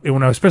lot of,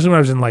 especially when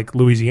I was in like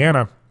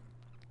Louisiana,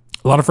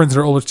 a lot of friends that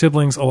are older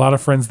siblings, a lot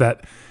of friends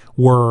that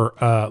were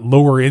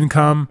lower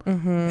income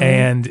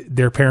and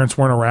their parents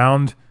weren't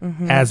around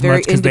as Very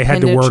much because they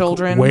had to independent work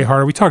children. way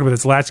harder. We talked about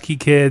this, latchkey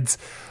kids,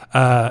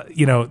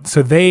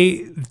 so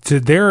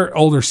their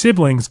older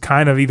siblings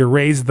kind of either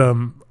raised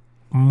them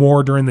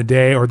more during the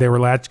day or they were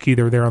latchkey,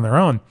 they were there on their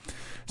own.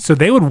 So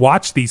they would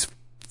watch these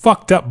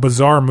fucked up,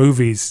 bizarre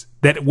movies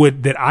that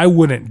I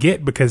wouldn't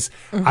get because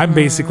I'm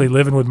basically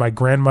living with my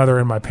grandmother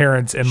and my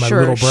parents and my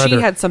little brother.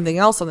 She had something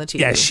else on the TV.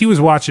 Yeah, she was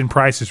watching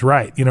Price is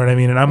Right. You know what I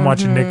mean? And I'm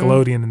watching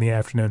Nickelodeon in the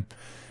afternoon,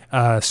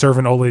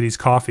 serving old ladies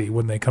coffee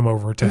when they come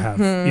over to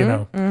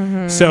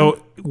have,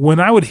 So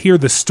when I would hear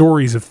the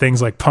stories of things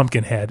like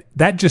Pumpkinhead,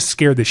 that just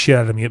scared the shit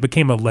out of me. It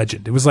became a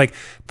legend. It was like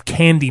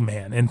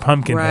Candyman and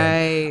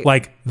Pumpkinhead. Right.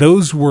 Like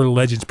those were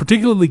legends,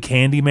 particularly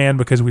Candyman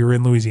because we were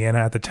in Louisiana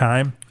at the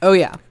time. Oh,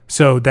 yeah.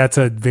 So that's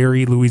a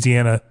very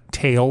Louisiana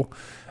tale.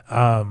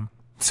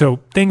 So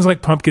things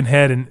like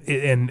Pumpkinhead and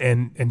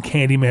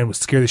Candyman would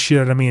scare the shit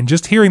out of me. And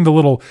just hearing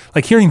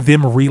hearing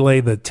them relay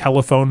the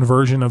telephone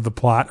version of the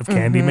plot of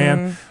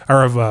Candyman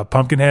or of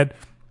Pumpkinhead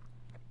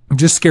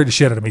just scared the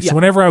shit out of me. Yeah. So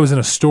whenever I was in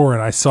a store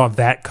and I saw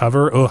that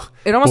cover,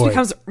 It almost boy,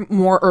 becomes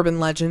more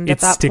urban legend at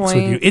it that sticks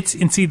point. with you.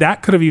 And see,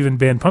 that could have even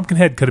been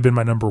Pumpkinhead could have been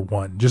my number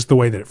 1, just the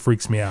way that it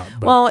freaks me out.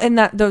 But Well, and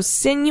those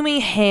sinewy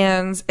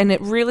hands, and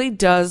it really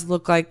does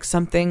look like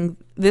something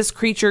this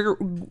creature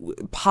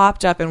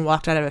popped up and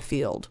walked out of a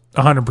field.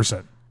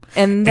 100%.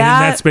 And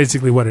That's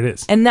basically what it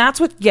is. And that's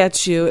what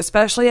gets you,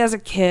 especially as a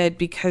kid,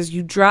 because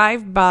you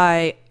drive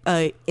by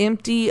a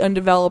empty,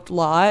 undeveloped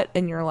lot,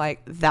 and you're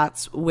like,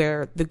 "That's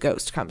where the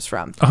ghost comes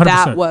from. 100%.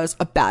 That was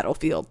a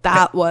battlefield.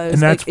 That was."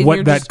 And that's like, what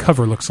you're that just-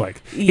 cover looks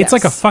like. Yes. It's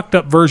like a fucked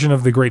up version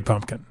of the Great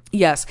Pumpkin.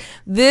 Yes,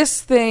 this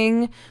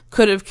thing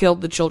could have killed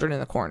the children in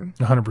the corn.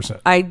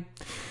 100%.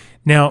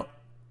 Now,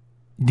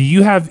 do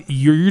you have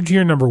you're to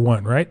your number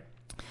 1, right?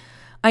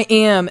 I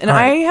am, and All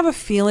right. I have a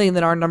feeling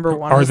that our number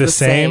one Are is the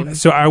same?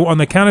 So on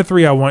the count of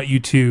 3, I want you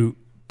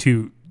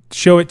to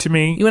show it to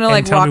me. You want to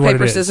and tell rock, me what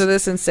paper, it is. scissors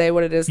this and say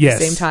what it is Yes. at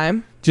the same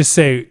time? Just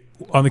say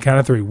on the count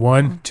of 3.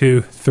 1,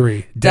 2,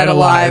 3. Dead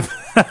Alive.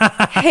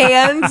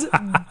 Hands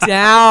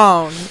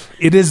down.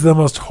 It is the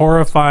most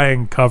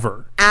horrifying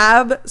cover.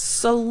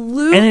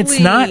 Absolutely. And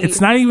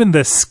it's not even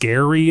the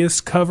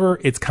scariest cover.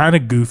 It's kind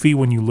of goofy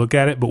when you look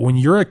at it, but when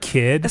you're a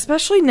kid,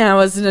 Especially now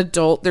as an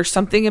adult, there's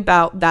something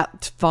about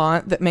that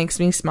font that makes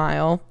me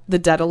smile. The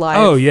Dead Alive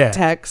Oh, yeah.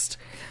 text.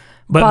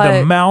 but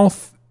the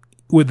mouth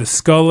with the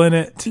skull in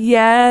it.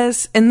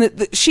 Yes,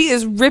 and she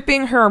is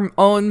ripping her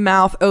own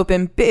mouth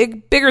open,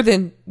 bigger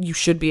than you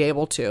should be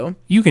able to.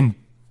 You can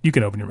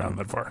open your mouth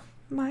that far.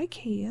 My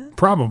can't.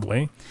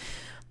 Probably.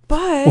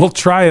 But We'll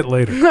try it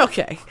later.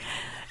 okay.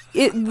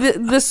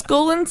 The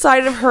skull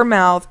inside of her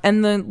mouth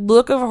and the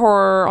look of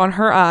horror on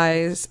her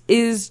eyes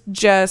is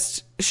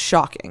just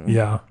shocking.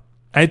 Yeah.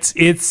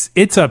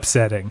 It's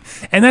upsetting.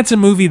 And that's a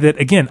movie that,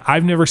 again,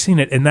 I've never seen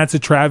it, and that's a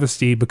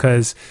travesty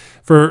because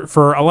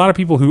for a lot of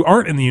people who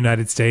aren't in the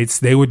United States,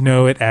 they would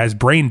know it as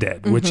Brain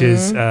Dead, which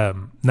is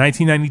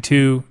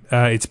 1992.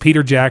 It's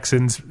Peter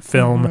Jackson's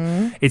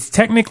film. It's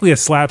technically a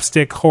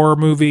slapstick horror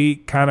movie,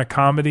 kind of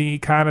comedy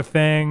kind of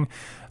thing.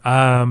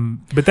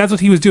 But that's what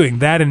he was doing.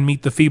 That and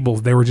Meet the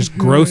Feebles. They were just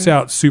gross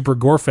out super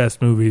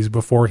gorefest movies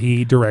before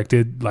he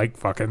directed like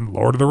fucking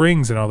Lord of the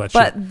Rings and all that shit.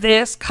 But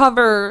this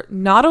cover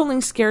not only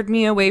scared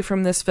me away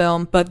from this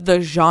film, but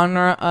the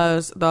genre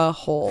as the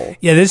whole.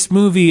 Yeah, this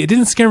movie, it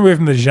didn't scare me away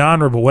from the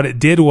genre, but what it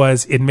did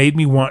was it made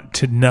me want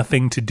to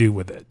nothing to do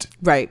with it.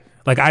 Right.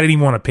 Like, I didn't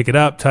even want to pick it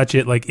up, touch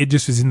it. Like, it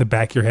just was in the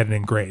back of your head and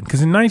ingrained.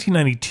 Because in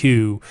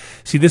 1992,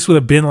 see, this would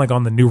have been like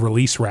on the new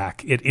release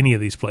rack at any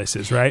of these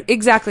places, right?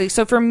 Exactly.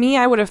 So for me,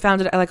 I would have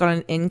found it like on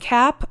an end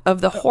cap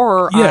of the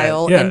horror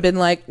aisle yeah. and been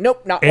like,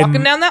 nope, not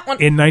walking down that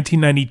one. In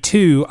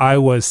 1992, I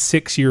was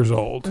 6 years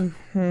old.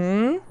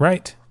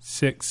 Right?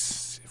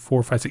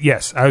 4, 5, 6.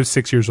 Yes, I was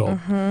 6 years old.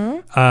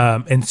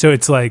 And so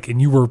it's like,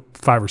 and you were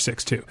 5 or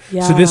 6 too.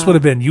 Yeah. So this would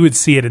have been, you would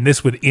see it and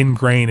this would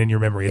ingrain in your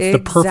memory. It's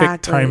the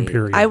perfect time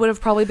period. I would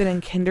have probably been in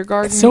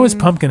kindergarten. So is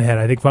Pumpkinhead.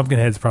 I think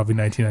Pumpkinhead's probably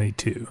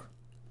 1992.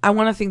 I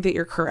want to think that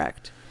you're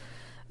correct.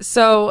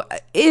 So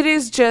it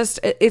is just,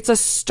 it's a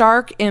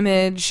stark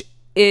image.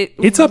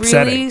 It's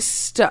upsetting. Really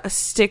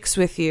sticks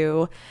with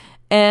you.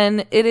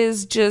 And it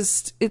is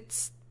just,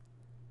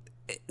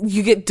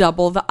 you get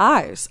double the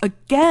eyes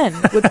again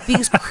with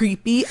these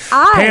creepy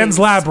eyes. Pan's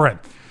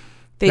Labyrinth.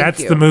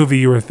 That's the movie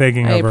you were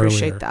thinking of earlier. I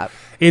appreciate that.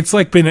 It's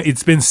like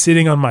it's been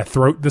sitting on my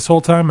throat this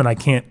whole time, and I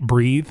can't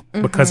breathe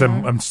because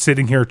I'm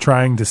sitting here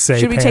trying to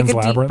say. Should we Pan's take a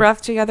Labyrinth. deep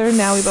breath together?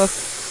 Now we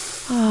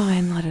both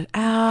and let it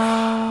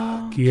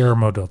out.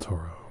 Guillermo del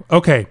Toro.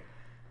 Okay.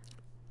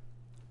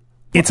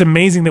 It's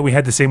amazing that we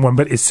had the same one,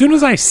 but as soon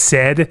as I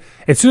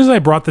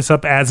brought this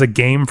up as a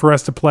game for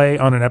us to play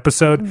on an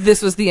episode,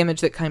 this was the image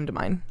that came to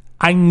mind.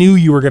 I knew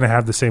you were going to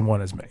have the same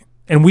one as me.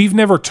 And we've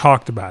never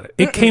talked about it.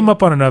 It came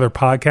up on another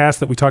podcast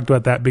that we talked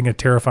about that being a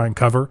terrifying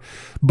cover.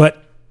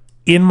 But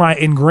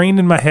ingrained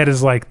in my head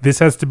is like, this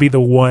has to be the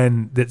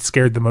one that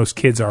scared the most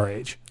kids our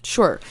age.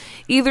 Sure.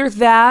 Either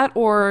that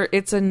or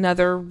it's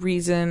another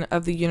reason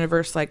of the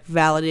universe like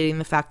validating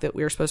the fact that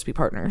we were supposed to be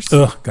partners.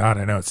 Oh, God,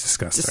 I know. It's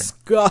disgusting.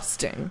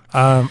 Disgusting.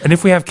 And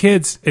if we have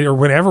kids, or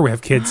whenever we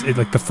have kids,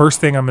 like the first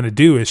thing I'm going to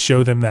do is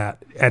show them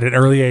that at an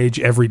early age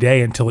every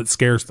day until it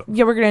scares them.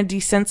 Yeah, we're going to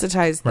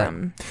desensitize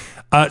them.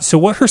 Right. So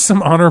what are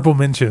some honorable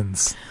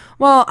mentions?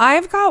 Well,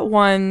 I've got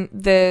one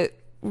that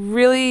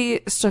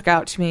really stuck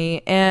out to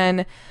me.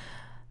 And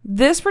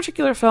this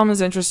particular film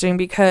is interesting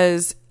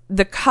because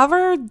the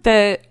cover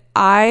that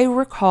I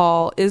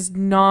recall is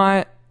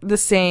not the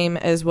same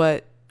as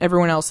what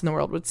everyone else in the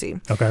world would see.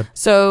 Okay.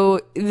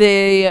 So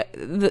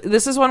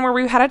this is one where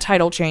we had a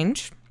title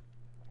change.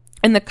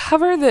 And the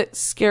cover that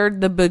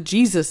scared the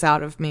bejesus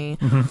out of me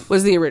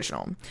was the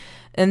original.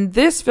 And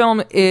this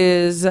film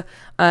is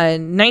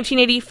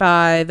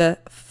 1985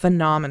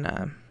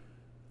 Phenomena.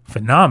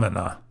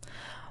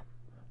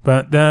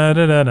 But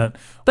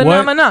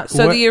Phenomena.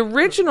 So the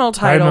original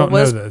title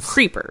was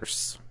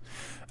Creepers.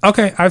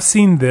 Okay, I've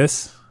seen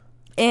this.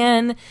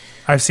 And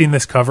I've seen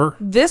this cover.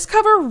 This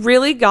cover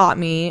really got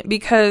me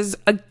because,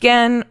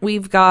 again,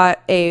 we've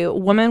got a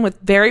woman with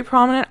very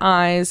prominent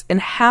eyes and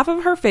half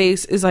of her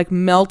face is like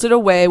melted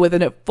away with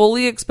a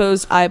fully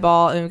exposed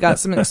eyeball, and we've got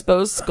some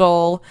exposed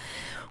skull.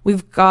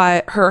 We've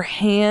got her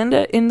hand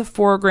in the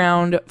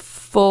foreground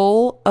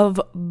full of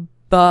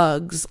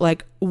bugs,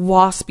 like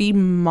waspy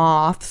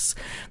moths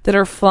that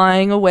are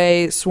flying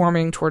away,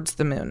 swarming towards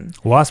the moon.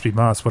 Waspy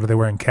moths? What are they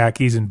wearing?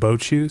 Khakis and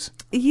boat shoes?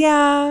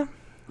 Yeah.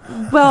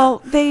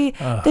 Well, they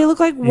look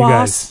like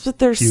wasps, but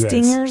their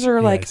stingers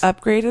are like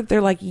upgraded.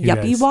 They're like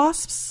yuppie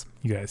wasps.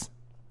 You guys,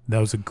 that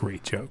was a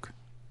great joke.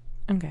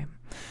 Okay.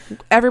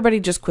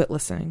 Everybody just quit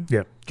listening.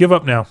 Yeah. Give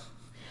up now.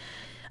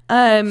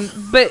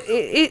 But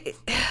it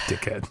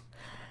dickhead.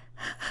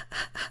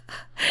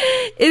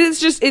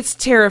 It's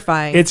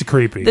terrifying. It's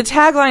creepy. The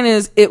tagline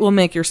is, "It will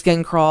make your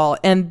skin crawl,"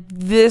 and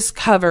this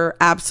cover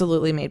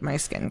absolutely made my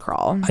skin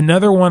crawl.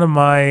 Another one of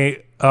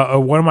my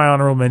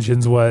honorable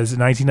mentions was a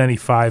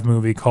 1995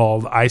 movie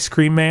called Ice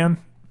Cream Man,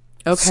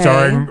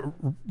 starring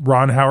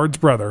Ron Howard's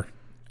brother.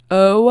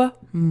 Oh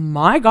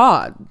my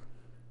God!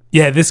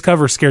 Yeah, this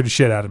cover scared the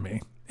shit out of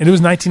me. And it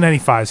was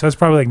 1995, so I was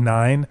probably like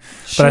 9.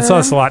 But I saw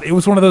this a lot. It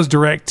was one of those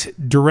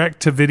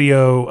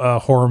direct-to-video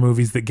horror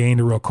movies that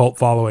gained a real cult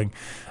following.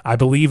 I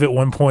believe at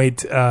one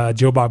point,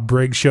 Joe Bob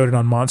Briggs showed it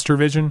on Monster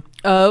Vision.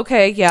 Oh,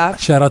 okay, yeah.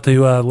 Shout out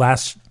to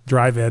Last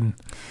Drive-In.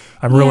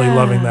 I'm really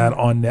loving that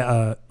on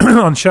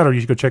on Shudder. You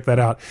should go check that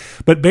out.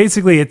 But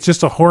basically, it's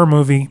just a horror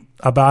movie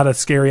about a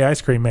scary ice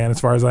cream man, as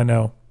far as I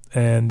know.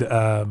 And,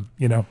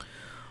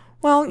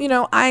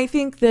 Well, I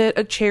think that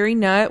a cherry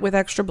nut with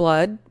extra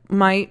blood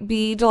might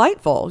be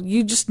delightful.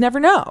 You just never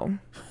know.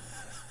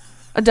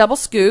 A double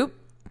scoop.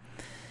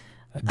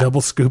 A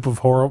double scoop of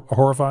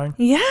horrifying.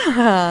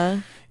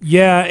 Yeah.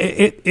 Yeah,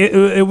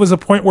 it was a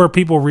point where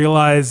people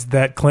realized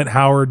that Clint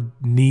Howard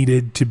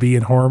needed to be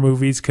in horror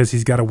movies because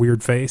he's got a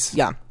weird face.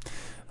 Yeah.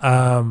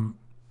 And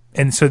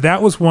so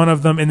that was one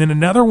of them. And then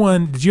another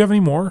one. Did you have any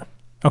more?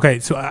 Okay,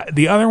 so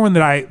the other one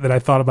that I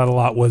thought about a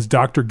lot was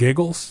Dr.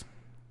 Giggles.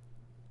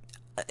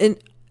 And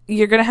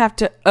you're gonna have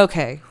to.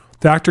 Okay.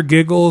 Dr.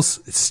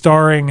 Giggles,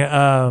 starring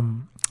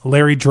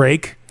Larry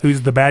Drake,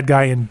 who's the bad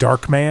guy in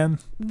Darkman.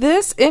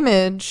 This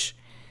image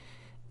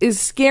is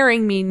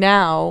scaring me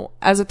now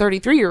as a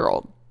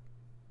 33-year-old.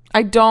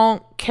 I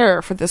don't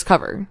care for this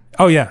cover.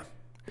 Oh yeah,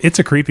 it's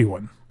a creepy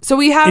one. So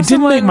we have. It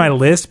didn't make my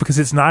list because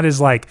it's not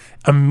as like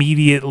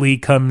immediately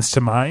comes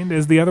to mind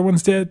as the other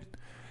ones did.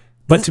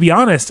 But to be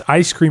honest,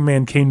 Ice Cream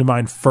Man came to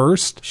mind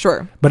first.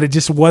 Sure. But it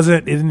just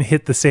wasn't. It didn't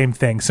hit the same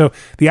thing. So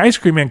the Ice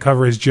Cream Man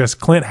cover is just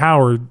Clint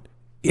Howard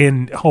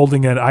in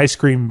holding an ice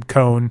cream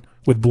cone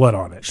with blood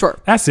on it. Sure.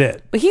 That's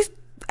it. But he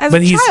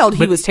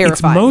was terrifying.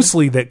 It's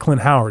mostly that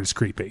Clint Howard is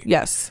creepy.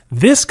 Yes.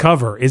 This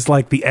cover is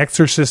like The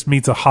Exorcist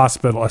meets a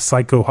hospital, a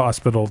psycho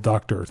hospital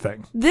doctor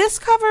thing. This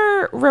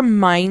cover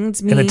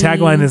reminds me. And the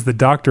tagline is "The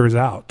doctor is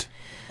out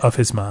of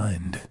his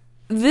mind."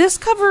 This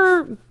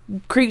cover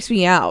creeps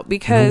me out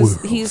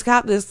because he's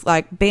got this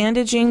like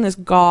bandaging, this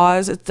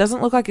gauze. It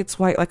doesn't look like it's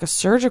white, like a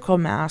surgical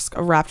mask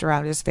wrapped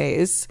around his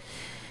face.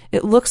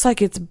 It looks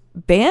like it's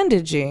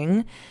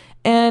bandaging,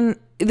 and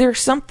there's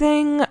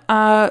something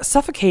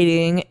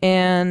suffocating,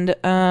 and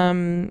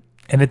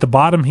at the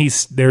bottom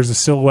there's a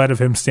silhouette of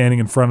him standing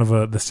in front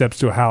of the steps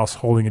to a house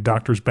holding a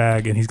doctor's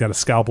bag, and he's got a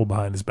scalpel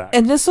behind his back.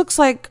 And this looks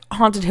like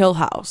Haunted Hill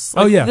House.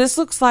 Like, oh yeah, this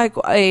looks like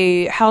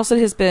a house that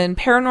has been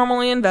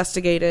paranormally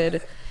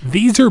investigated.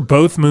 These are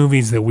both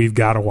movies that we've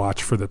got to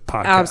watch for the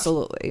podcast.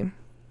 Absolutely.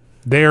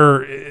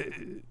 They're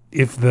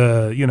if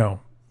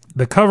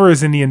the cover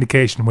is any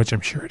indication, which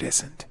I'm sure it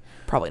isn't.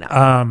 Probably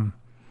not.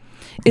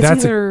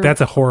 It's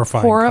that's a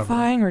horrifying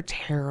cover. Or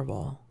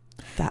terrible.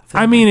 That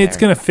I mean, it's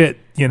going to fit.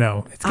 It's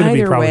going to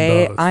be probably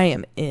way, both. I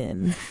am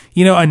in.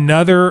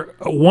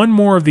 One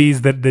more of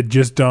these that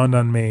just dawned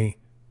on me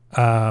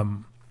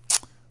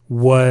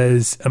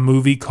was a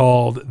movie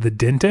called The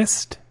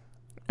Dentist.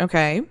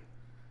 Okay.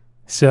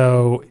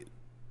 So,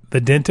 The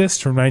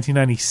Dentist from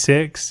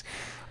 1996.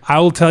 I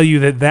will tell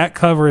you that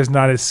cover is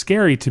not as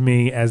scary to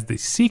me as the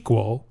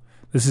sequel.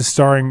 This is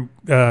starring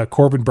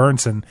Corbin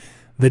Burnson,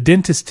 The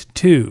Dentist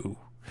 2.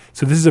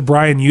 So this is a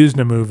Brian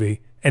Usna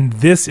movie, and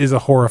this is a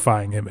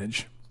horrifying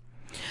image.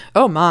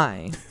 Oh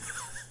my.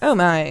 Oh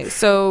my.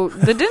 So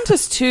The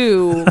Dentist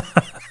 2,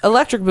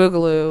 Electric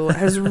Boogaloo,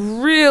 has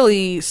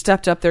really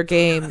stepped up their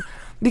game.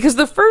 Because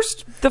the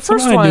first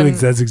one, I knew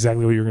that's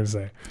exactly what you were going to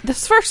say.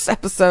 This first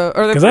episode,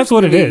 or because that's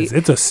what it is.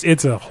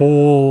 It's a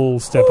whole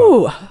step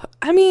up.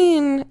 I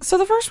mean, so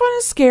the first one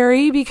is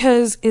scary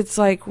because it's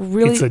like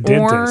really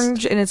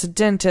orange, and it's a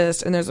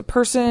dentist, and there's a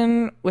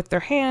person with their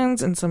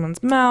hands in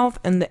someone's mouth,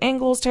 and the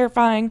angle is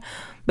terrifying.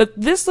 But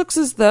this looks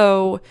as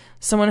though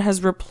someone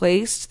has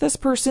replaced this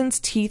person's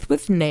teeth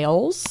with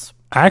nails.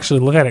 I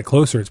actually look at it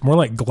closer. It's more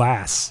like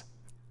glass.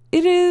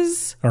 It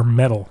is. Or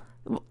metal.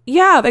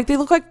 Yeah, like they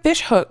look like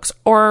fish hooks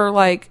or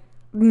like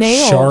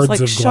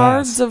nails,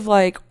 shards of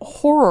like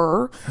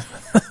horror.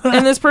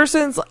 And this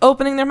person's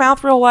opening their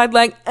mouth real wide,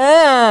 like,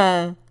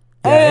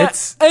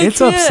 it's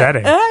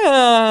upsetting.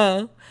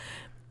 And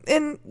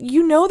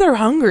they're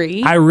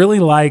hungry. I really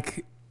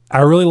like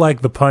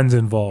the puns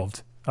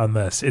involved on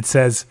this. It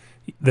says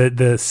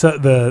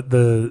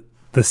the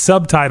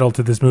subtitle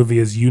to this movie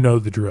is "You Know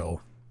the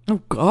Drill."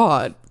 Oh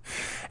God.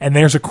 And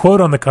there's a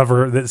quote on the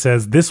cover that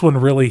says, "This one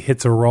really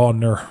hits a raw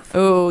nerve."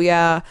 Oh,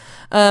 yeah.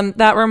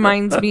 That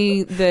reminds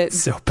me that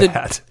so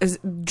bad.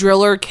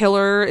 Driller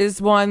Killer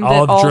is one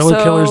that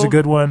Driller Killer's a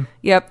good one.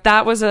 Yep,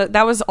 that was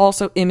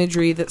also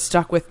imagery that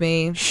stuck with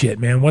me. Shit,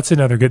 man, what's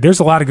another good? There's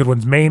a lot of good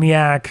ones.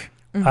 Maniac.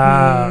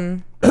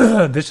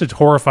 Mm-hmm. This is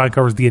horrifying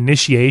covers. The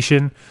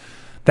Initiation.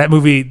 That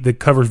movie, the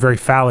cover is very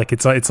phallic.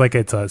 It's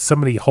like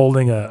somebody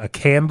holding a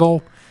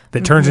candle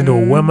that turns into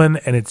a woman,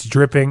 and it's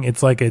dripping.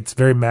 It's like it's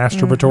very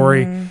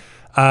masturbatory.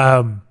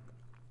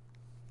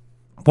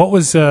 What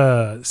was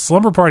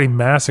Slumber Party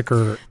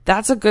Massacre?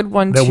 That's a good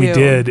one that too. we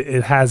did.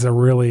 It has a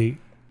really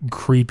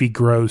creepy,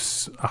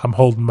 gross. I'm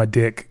holding my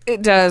dick.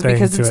 It does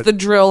because it's the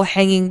drill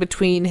hanging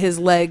between his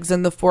legs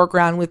in the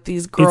foreground with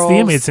these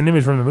girls. It's an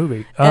image from the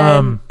movie.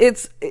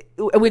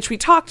 Which we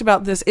talked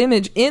about this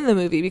image in the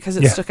movie because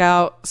it stuck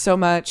out so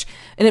much,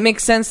 and it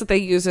makes sense that they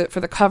use it for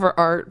the cover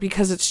art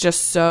because it's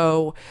just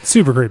so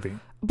super creepy.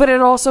 But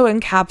it also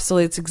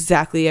encapsulates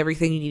exactly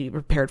everything you need to be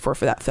prepared for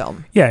that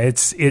film. Yeah,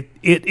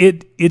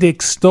 it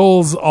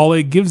extols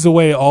it gives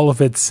away all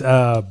of its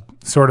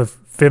sort of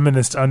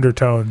feminist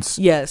undertones.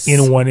 Yes.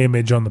 In one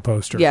image on the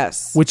poster.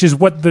 Yes, which is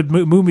what the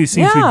movie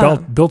seems to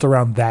be built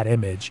around, that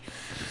image.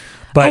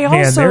 But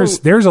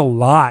there's a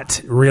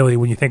lot really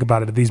when you think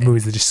about it of these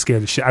movies that just scare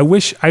the shit.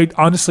 I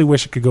honestly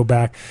wish it could go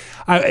back.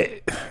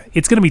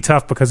 It's going to be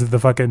tough because of the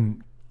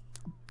fucking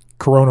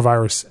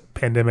coronavirus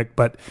pandemic,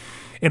 but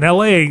in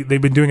LA,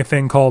 they've been doing a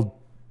thing called,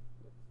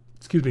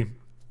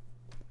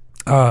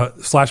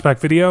 Flashback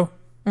Video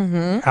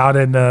out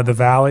in the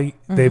Valley.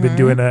 They've been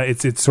doing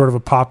it's sort of a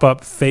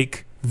pop-up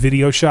fake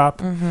video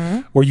shop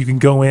where you can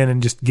go in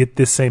and just get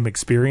this same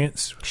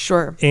experience.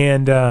 Sure.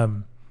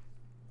 And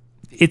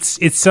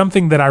it's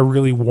something that I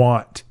really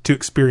want to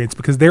experience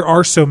because there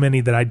are so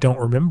many that I don't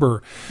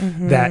remember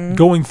that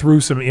going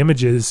through some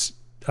images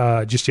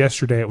just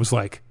yesterday, it was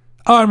like,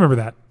 oh, I remember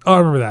that. Oh, I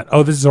remember that.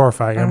 Oh, this is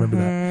horrifying. I remember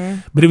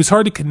that. But it was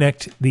hard to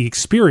connect the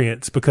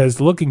experience because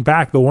looking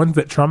back, the ones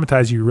that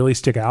traumatize you really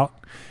stick out.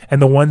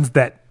 And the ones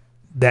that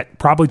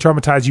probably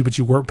traumatize you, but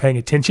you weren't paying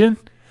attention,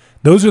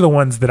 those are the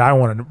ones that I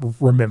want to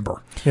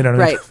remember. You know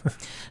what I mean? Right.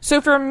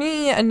 So for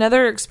me,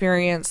 another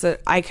experience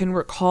that I can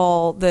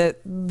recall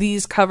that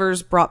these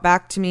covers brought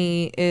back to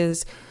me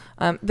is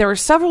there were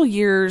several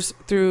years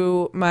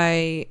through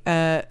my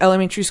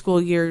elementary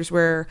school years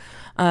where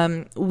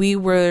we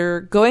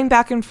were going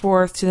back and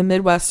forth to the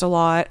Midwest a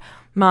lot.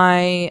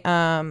 My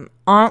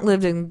aunt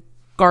lived in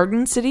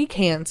Garden City,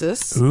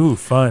 Kansas. Ooh,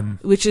 fun.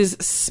 Which is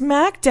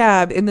smack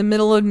dab in the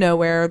middle of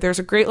nowhere. There's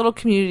a great little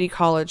community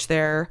college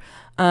there.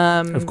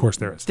 Of course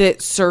there is.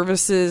 That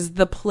services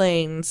the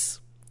plains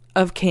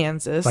of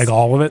Kansas. Like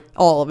all of it?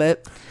 All of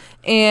it.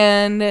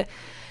 And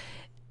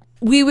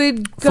we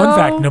would go... Fun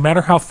fact, no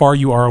matter how far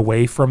you are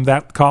away from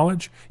that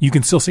college, you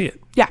can still see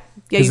it. Yeah.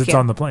 Yeah, because it's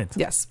on the plains.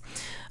 Yes.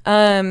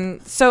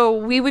 So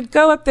we would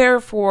go up there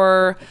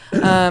for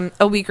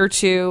a week or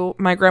two.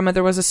 My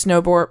grandmother was a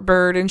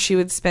snowbird and she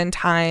would spend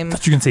time... I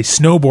thought you were going to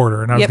say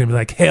snowboarder and I was going to be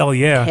like, hell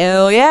yeah.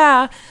 Hell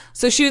yeah.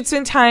 So she would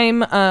spend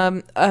time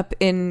up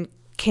in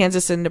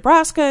Kansas and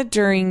Nebraska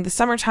during the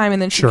summertime,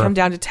 and then she'd come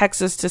down to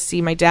Texas to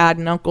see my dad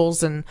and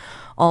uncles and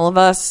all of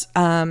us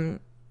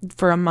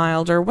for a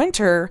milder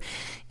winter.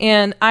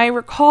 And I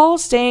recall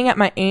staying at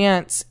my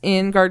aunt's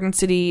in Garden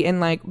City and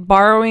like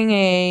borrowing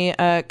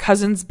a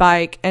cousin's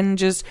bike and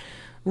just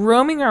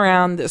roaming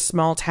around this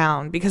small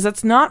town because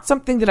that's not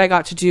something that I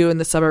got to do in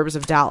the suburbs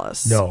of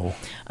Dallas. No.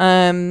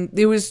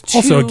 It was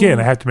also, again,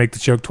 I have to make the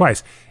joke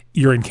twice.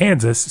 You're in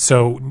Kansas,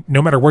 so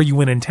no matter where you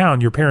went in town,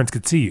 your parents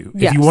could see you.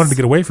 Yes. If you wanted to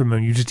get away from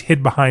them, you just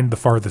hid behind the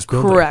farthest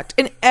building. Correct.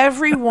 And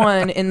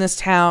everyone in this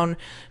town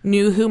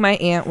knew who my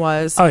aunt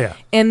was. Oh, yeah.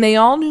 And they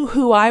all knew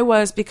who I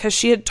was because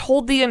she had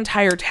told the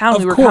entire town Of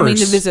we were course. coming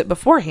to visit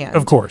beforehand.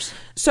 Of course.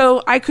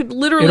 So I could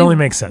literally It only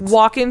makes sense.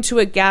 walk into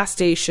a gas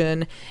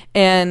station,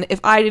 and if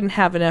I didn't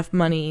have enough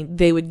money,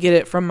 they would get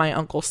it from my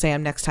Uncle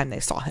Sam next time they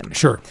saw him.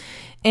 Sure.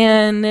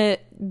 And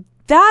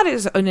that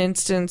is an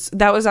instance.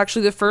 That was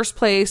actually the first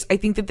place. I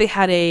think that they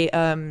had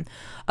a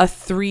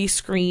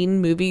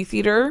 3-screen movie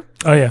theater.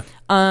 Oh, yeah.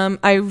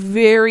 I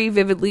very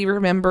vividly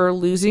remember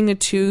losing a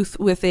tooth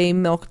with a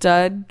milk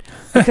dud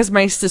because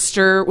my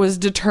sister was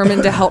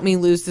determined to help me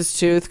lose this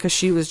tooth because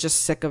she was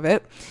just sick of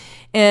it.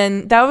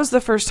 And that was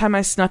the first time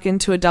I snuck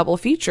into a double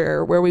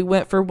feature where we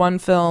went for one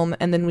film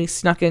and then we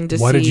snuck in to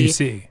see... What did you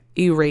see?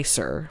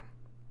 Eraser.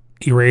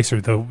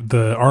 Eraser,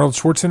 the Arnold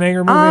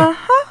Schwarzenegger movie?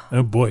 Uh-huh.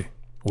 Oh, boy.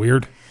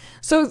 Weird.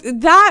 So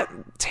that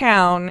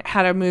town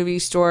had a movie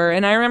store,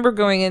 and I remember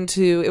going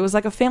into, it was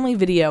like a Family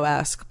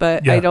Video-esque,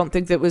 but Yeah. I don't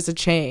think that was a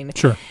chain.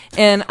 Sure.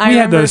 And I We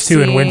had remember those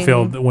too in seeing-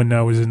 Winfield when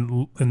I was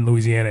in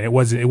Louisiana. It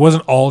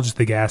wasn't all just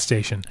the gas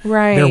station.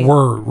 Right. There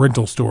were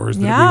rental stores.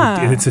 That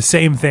Yeah. and it's the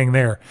same thing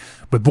there.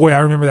 But boy, I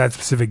remember that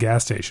specific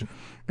gas station.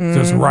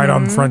 So it's right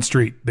on Mm-hmm. Front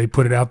Street. They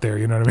put it out there.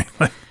 You know what I mean?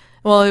 Like,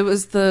 Well, it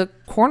was the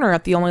corner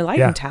at the only light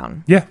yeah. in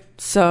town. Yeah.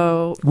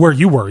 So Where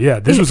you were. Yeah.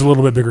 This was a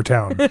little bit bigger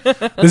town.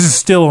 This is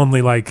still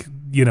only like,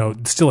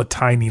 still a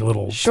tiny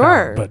little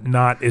Sure. town, but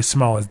not as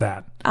small as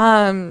that.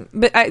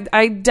 but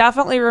I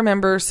definitely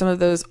remember some of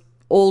those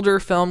older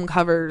film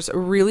covers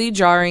really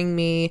jarring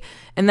me,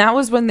 and that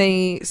was when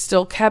they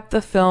still kept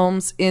the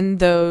films in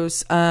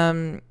those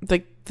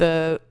like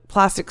the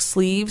plastic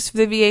sleeves for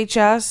the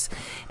VHS,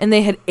 and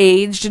they had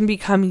aged and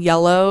become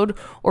yellowed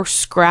or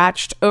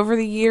scratched over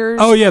the years.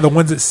 Oh yeah, the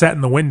ones that sat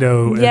in the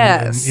window.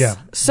 Yes. And, yeah.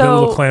 So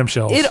the little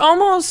clamshells. It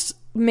almost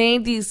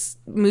made these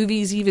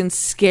movies even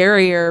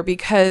scarier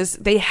because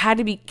they had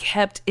to be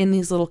kept in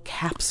these little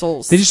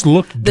capsules. They just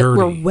looked that dirty.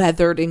 were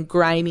weathered and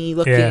grimy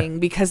looking Yeah.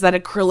 because that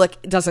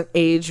acrylic doesn't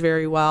age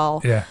very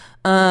well. Yeah.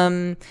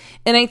 And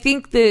I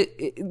think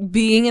that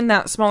being in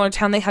that smaller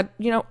town, they had,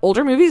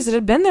 older movies that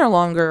had been there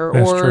longer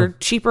That's or true.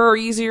 cheaper or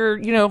easier,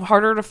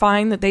 harder to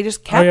find that they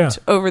just kept yeah.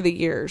 over the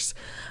years.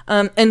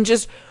 And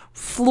just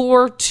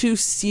floor to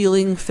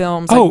ceiling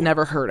films Oh, I've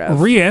never heard of.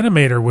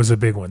 Reanimator was a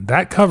big one.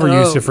 That cover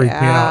used to freak me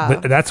out. yeah.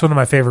 But that's one of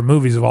my favorite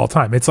movies of all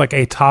time. It's like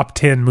a top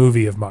 10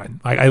 movie of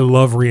mine. Like I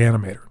love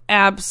Reanimator.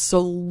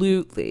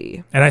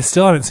 Absolutely. And I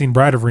still haven't seen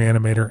Bride of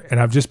Reanimator, and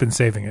I've just been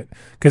saving it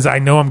because I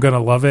know I'm going to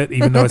love it,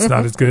 even though it's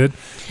not as good.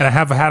 And I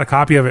have had a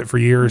copy of it for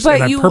years,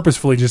 But and you- I've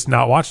purposefully just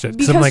not watched it.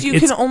 Because I'm like, you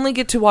it's can only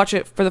get to watch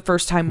it for the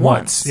first time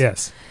once.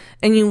 Yes.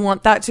 And you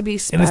want that to be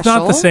special. And it's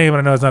not the same,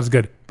 and I know it's not as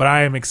good, but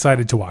I am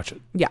excited to watch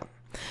it. Yeah.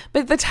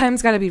 But the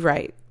time's got to be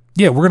right.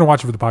 Yeah, we're going to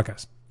watch it for the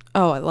podcast.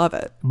 Oh, I love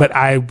it. But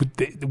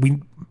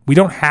we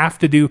don't have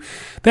to do.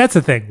 That's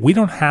the thing. We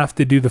don't have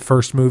to do the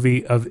first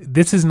movie of.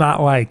 This is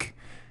not like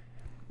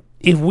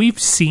if we've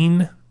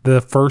seen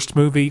the first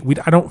movie.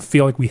 I don't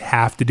feel like we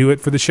have to do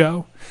it for the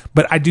show,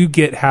 but I do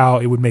get how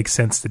it would make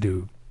sense to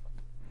do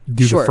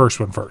Sure. the first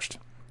one first,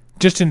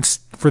 just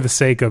for the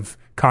sake of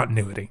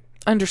continuity.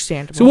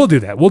 Understandable. So we'll do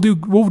that. We'll do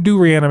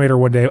Reanimator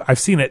one day. I've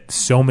seen it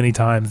so many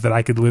times that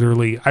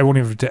I won't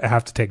even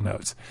have to take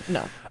notes.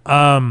 No.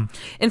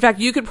 In fact,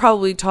 you could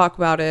probably talk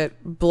about it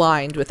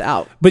blind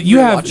without. But you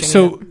have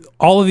rewatching it.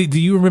 all of the. Do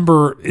you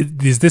remember?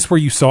 Is this where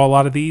you saw a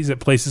lot of these at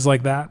places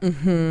like that?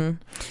 Mm-hmm.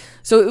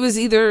 So it was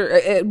either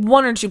at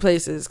one or two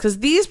places, because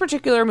these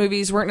particular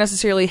movies weren't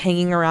necessarily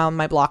hanging around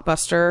my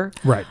Blockbuster,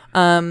 Right.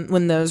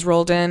 When those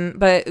rolled in,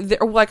 but there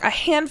were like a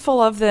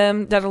handful of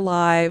them. Dead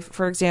Alive,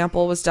 for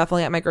example, was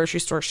definitely at my grocery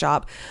store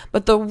shop.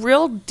 But the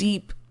real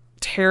deep,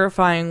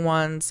 terrifying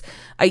ones,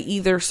 I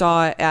either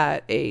saw it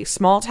at a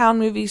small town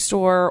movie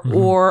store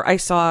or I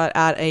saw it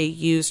at a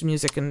used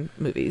music and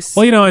movies.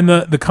 Well, and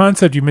the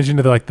concept you mentioned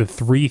of the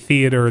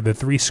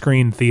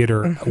 3-screen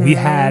theater, we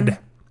had.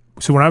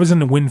 So when I was in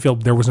the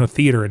Winfield, there was no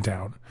theater in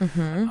town.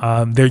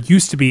 There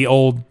used to be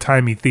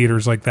old-timey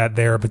theaters like that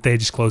there, but they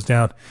just closed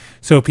down.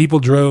 So people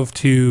drove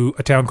to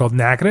a town called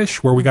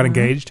Natchitoches, where we got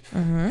engaged,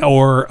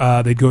 or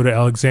they'd go to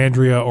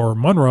Alexandria or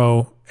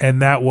Monroe,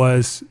 and that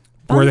was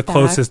where the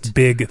closest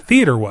big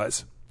theater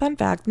was. Fun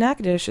fact,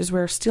 Natchitoches is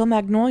where Steel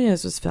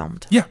Magnolias was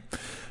filmed. Yeah.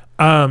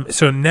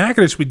 So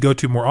Natchitoches we'd go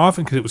to more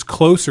often because it was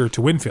closer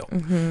to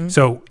Winfield.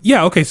 So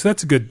yeah, okay, so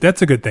that's a good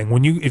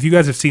thing. If you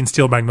guys have seen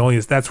Steel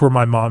Magnolias, that's where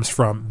my mom's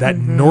from. That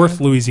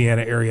North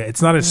Louisiana area.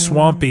 It's not as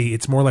swampy.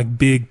 It's more like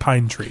big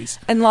pine trees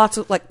And lots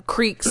of like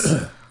creeks.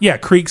 Yeah,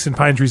 creeks and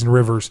pine trees and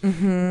rivers.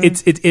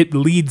 It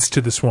leads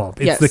to the swamp.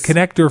 It's the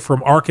connector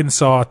from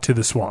Arkansas to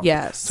the swamp.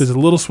 Yes. So it's a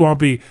little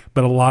swampy,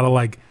 but a lot of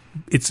like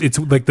it's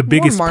like the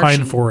biggest marshy.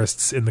 pine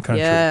forests in the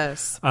country.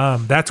 Yes.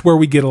 That's where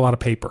we get a lot of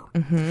paper.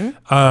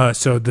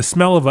 So the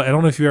smell of I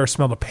don't know if you ever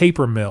smelled a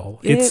paper mill.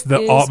 It's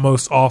the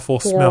most awful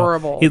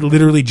horrible. smell. It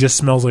literally just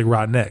smells like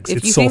rotten eggs. If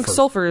it's you sulfur. think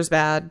sulfur is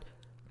bad,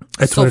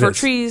 That's what it sulfur is.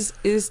 trees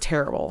is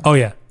terrible. Oh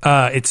yeah.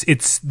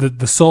 It's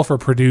the sulfur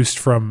produced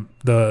from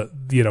the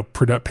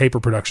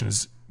paper production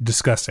is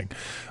disgusting.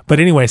 But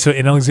anyway, so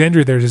in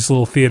Alexandria there's this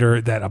little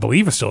theater that I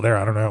believe is still there.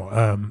 I don't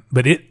know.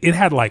 But it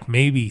had like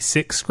maybe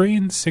 6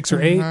 screens, 6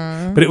 or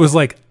 8. But it was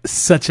like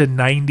such a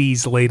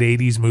 90s, late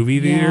 80s movie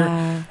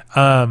theater.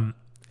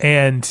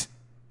 And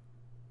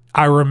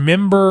I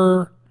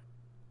remember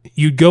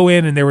you'd go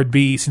in and there would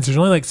be, since there's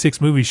only like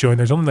 6 movies showing,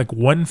 there's only like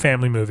one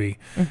family movie,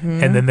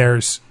 and then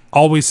there's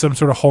always some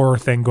sort of horror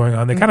thing going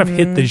on. They kind of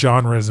hit the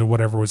genres of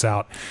whatever was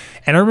out.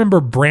 And I remember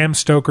Bram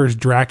Stoker's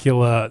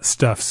Dracula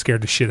stuff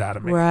scared the shit out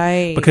of me.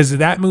 Right. Because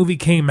that movie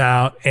came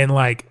out and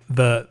like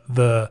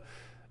the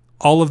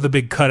all of the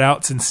big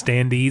cutouts and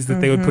standees that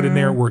they would put in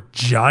there were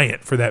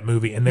giant for that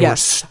movie, and they were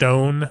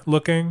stone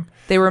looking.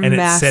 They were and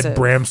massive. it said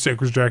Bram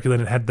Stoker's Dracula,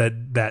 and it had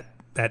that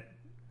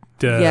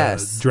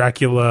Yes.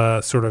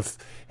 Dracula sort of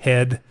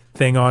head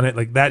thing on it.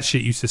 Like that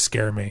shit used to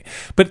scare me.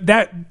 But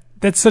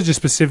that's such a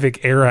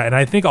specific era, and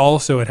I think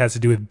also it has to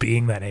do with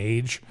being that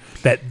age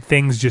that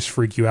things just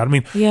freak you out. I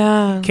mean,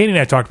 Katie and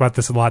I talked about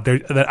this a lot.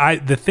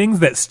 The things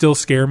that still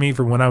scare me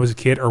from when I was a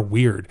kid are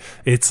weird.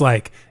 It's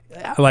like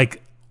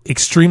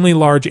extremely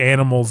large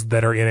animals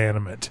that are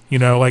inanimate.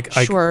 Like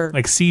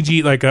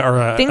CG,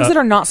 or things that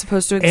are not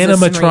supposed to exist in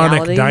animatronic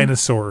reality.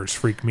 dinosaurs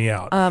freak me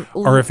out.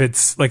 Or if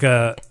it's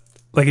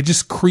like it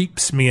just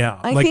creeps me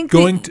out. I Like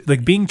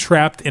think being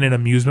trapped in an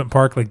amusement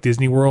park like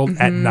Disney World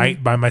at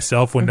night by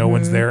myself when no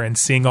one's there and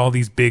seeing all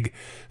these big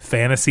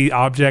fantasy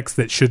objects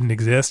that shouldn't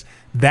exist,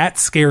 that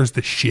scares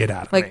the shit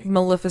out of Like me.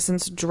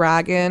 Maleficent's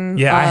dragon.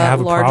 Yeah, I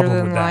have a larger problem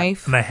than with that.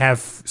 life. And I have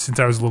since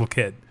I was a little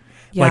kid.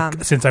 Yeah.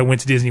 Like since I went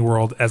to Disney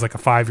World as like a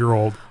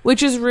 5-year-old.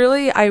 Which is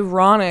really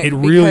ironic. It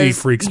really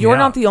because freaks me You're out.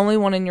 not the only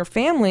one in your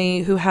family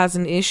who has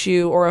an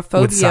issue or a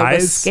phobia with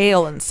size?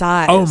 scale and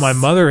size. Oh, my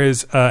mother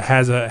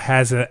has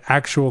an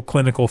actual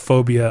clinical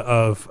phobia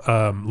of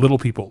little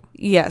people.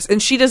 Yes,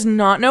 and she does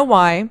not know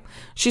why.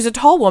 She's a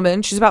tall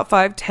woman. She's about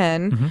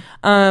 5'10".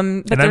 But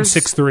And I'm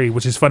 6'3",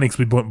 which is funny because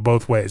we went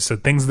both ways. So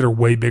things that are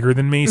way bigger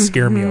than me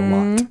scare me a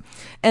lot.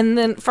 And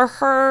then for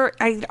her,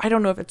 I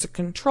don't know if it's a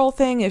control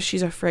thing, if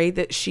she's afraid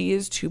that she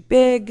is too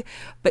big,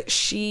 but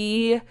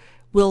she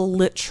will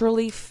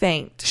literally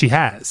faint. She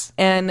has.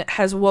 And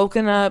has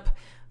woken up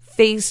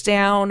face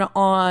down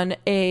on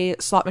a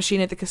slot machine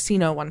at the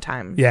casino one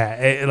time.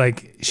 Yeah,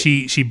 like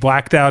she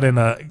blacked out in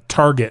a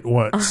Target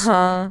once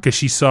because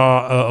she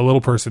saw a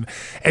little person,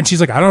 and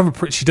she's like,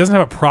 she doesn't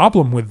have a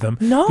problem with them.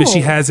 No, but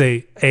she has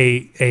a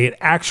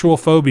actual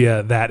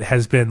phobia that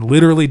has been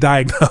literally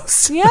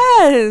diagnosed.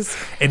 Yes,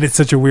 and it's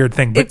such a weird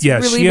thing. But it's yeah,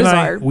 really she and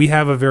bizarre. we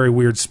have a very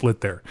weird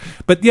split there.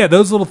 But yeah,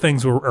 those little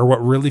things are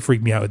what really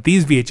freak me out.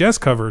 These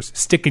VHS covers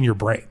stick in your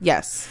brain.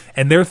 Yes,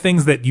 and they're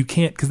things that you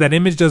can't, because that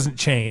image doesn't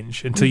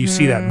change until you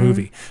see that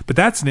movie. But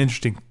that's an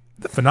interesting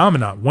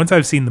phenomenon. Once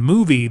I've seen the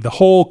movie, the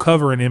whole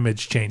cover and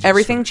image changes.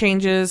 Everything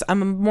changes.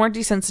 I'm more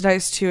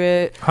desensitized to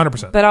it.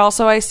 100%. But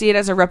also I see it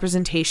as a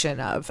representation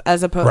of,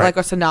 as opposed Right. like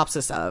a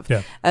synopsis of,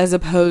 Yeah. as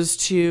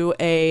opposed to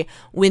a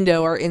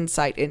window or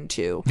insight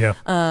into, Yeah.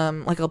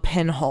 like a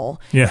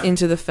pinhole Yeah.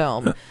 into the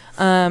film.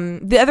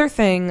 The other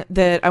thing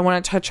that I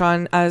want to touch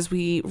on as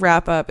we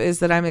wrap up is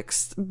that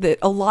that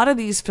a lot of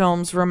these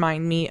films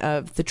remind me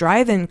of the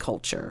drive-in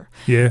culture.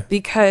 Yeah.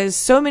 Because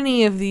so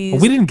many of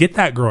these, We didn't get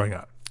that growing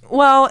up.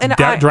 well, and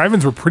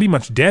Drive-ins were pretty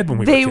much dead when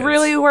we were they kids.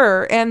 really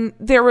were. And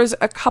there was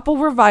a couple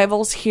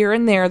revivals here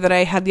and there that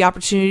I had the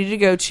opportunity to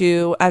go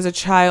to as a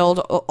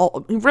child,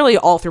 really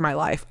all through my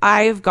life.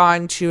 I've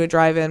gone to a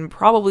drive-in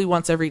probably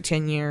once every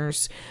 10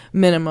 years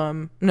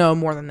minimum. No,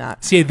 more than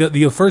that. See,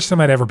 the first time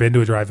I'd ever been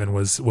to a drive-in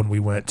was when we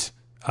went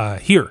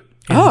here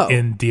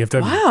in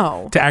DFW.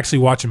 Wow. To actually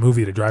watch a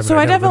movie at a drive-in. So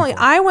I'd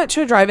I went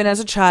to a drive-in as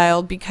a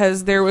child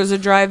because there was a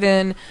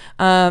drive-in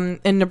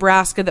in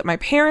Nebraska that my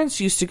parents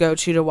used to go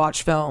to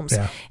watch films.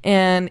 Yeah.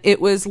 And it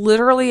was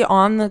literally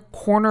on the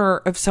corner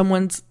of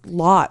someone's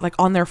lot, like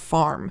on their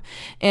farm.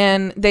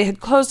 And they had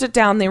closed it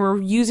down. They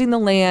were using the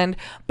land,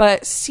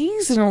 but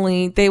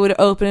seasonally they would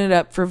open it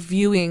up for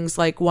viewings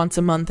like once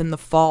a month in the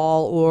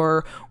fall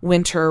or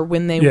winter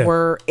when they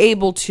were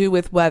able to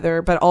with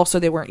weather, but also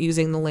they weren't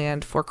using the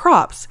land for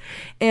crops.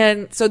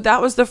 And so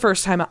that was the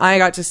first time I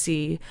got to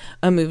see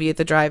a movie at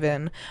the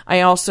drive-in.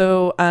 I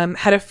also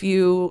had a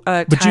few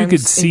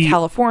times in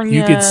California.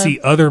 You could see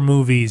other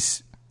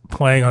movies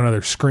playing on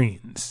other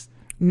screens.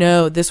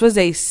 No, this was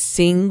a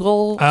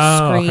single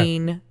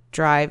screen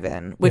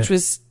drive-in, which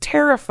was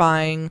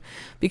terrifying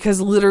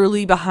because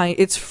literally behind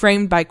it's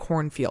framed by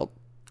cornfield.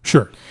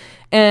 Sure.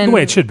 And the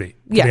way it should be,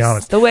 to be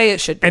honest. The way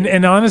it should be.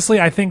 And honestly,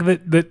 I think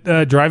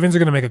that drive-ins are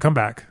going to make a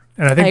comeback.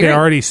 And I think I they agree.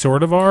 already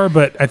sort of are,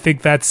 but I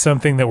think that's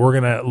something that we're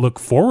going to look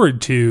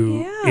forward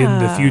to in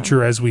the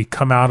future as we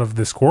come out of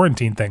this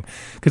quarantine thing.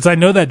 Because I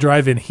know that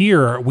drive-in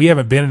here, we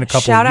haven't been in a couple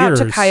Shout of years.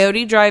 out to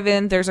Coyote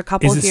Drive-In. There's a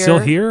couple here. Is it still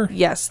here?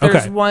 Yes. There's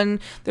Okay. one.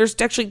 There's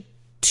actually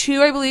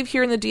two, I believe,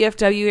 here in the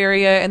DFW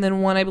area, and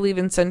then one, I believe,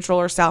 in Central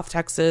or South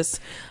Texas,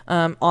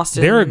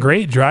 Austin. They're a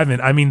great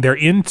drive-in. I mean, their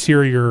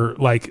interior,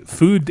 like,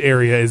 food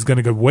area is going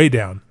to go way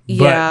down.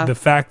 Yeah. But the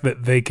fact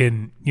that they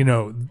can,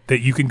 that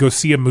you can go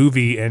see a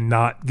movie and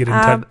not get in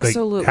touch,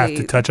 Absolutely. have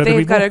to touch other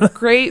They've people. got a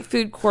great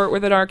food court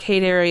with an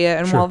arcade area,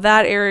 and Sure. while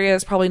that area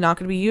is probably not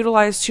going to be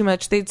utilized too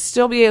much, they'd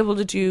still be able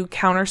to do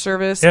counter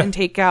service Yeah. and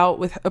takeout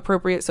with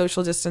appropriate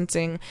social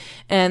distancing.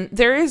 And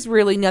there is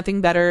really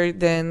nothing better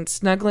than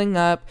snuggling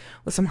up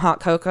with some hot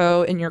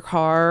cocoa in your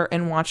car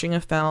and watching a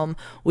film.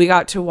 We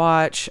got to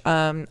watch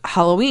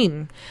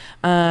Halloween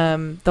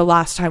the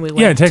last time we went.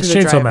 Yeah, Texas to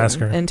the Chainsaw drive-in,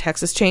 Massacre. and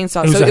Texas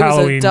Chainsaw. It was So a it was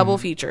Halloween a double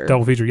feature.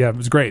 Double feature, yeah, it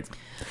was great.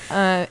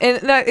 And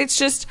that it's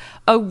just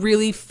a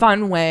really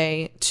fun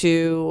way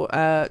to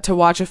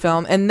watch a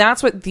film, and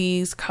that's what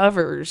these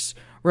covers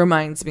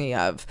reminds me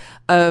of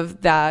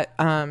that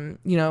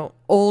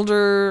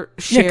older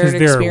shared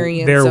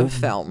experience of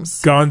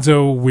films.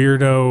 Gonzo,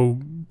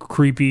 weirdo,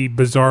 creepy,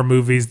 bizarre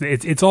movies.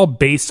 It's all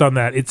based on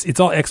that. It's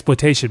all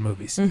exploitation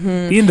movies. Mm-hmm.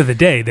 At the end of the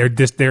day,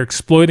 they're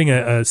exploiting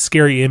a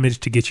scary image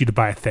to get you to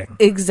buy a thing.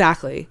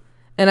 Exactly.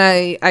 And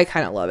I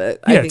kind of love it.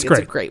 Yeah, I think it's it's a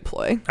great. great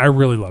ploy. I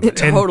really love it. It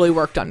totally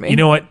worked on me. You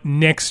know what?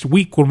 Next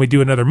week when we do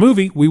another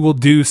movie, we will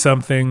do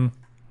something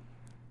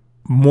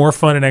more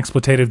fun and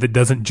exploitative that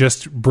doesn't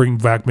just bring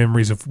back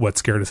memories of what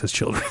scared us as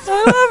children.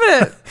 I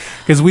love it.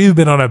 Because we've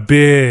been on a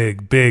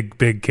big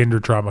kinder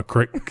trauma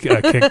kick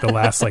the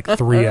last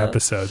 3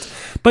 episodes.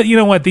 But you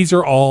know what? These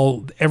are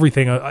all every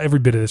bit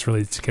of this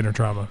relates to kinder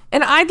trauma.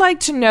 And I'd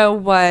like to know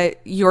what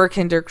your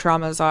kinder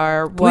traumas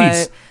are.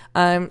 Please.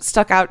 What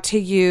stuck out to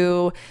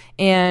you,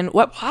 and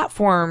what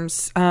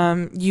platforms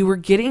you were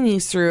getting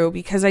these through,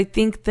 because I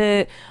think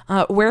that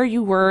where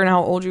you were and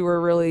how old you were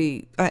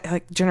really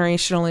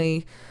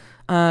generationally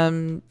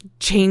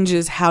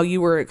changes how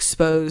you were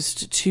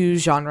exposed to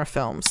genre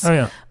films. Oh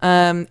yeah.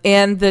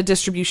 And the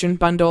distribution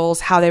bundles,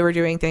 how they were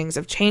doing things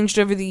have changed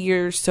over the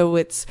years, so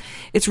it's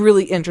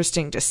really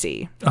interesting to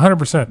see.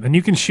 100%. And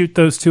you can shoot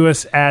those to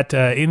us at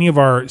any of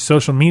our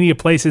social media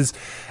places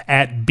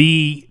at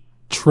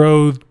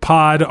Betrothed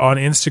Pod on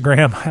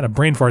Instagram. I had a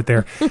brain fart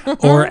there.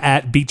 Or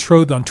at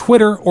Betrothed on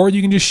Twitter. Or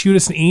you can just shoot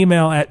us an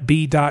email at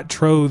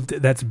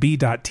b.trothed, that's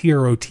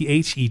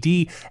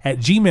b.trothed at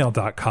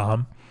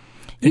gmail.com.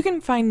 You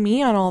can find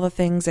me on all the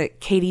things at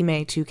Katie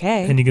May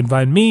 2K. And you can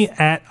find me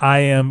at I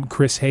am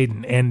Chris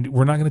Hayden. And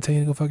we're not going to tell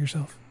you to go fuck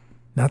yourself.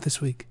 Not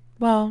this week.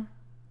 Well,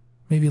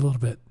 maybe a little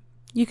bit.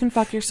 You can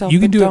fuck yourself, You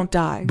can but do don't it,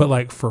 die.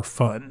 But for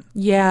fun.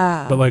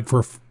 Yeah. But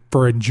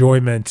for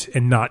enjoyment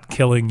and not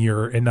killing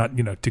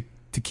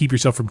to keep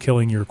yourself from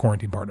killing your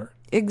quarantine partner.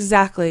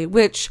 Exactly.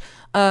 Which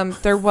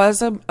there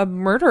was a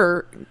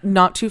murder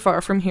not too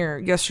far from here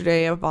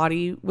yesterday. A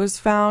body was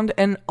found,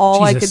 and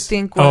all I could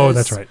think was,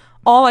 that's right.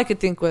 All I could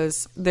think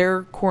was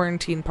their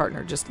quarantine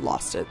partner just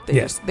lost it.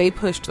 Yes. They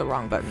pushed the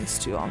wrong buttons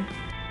too long.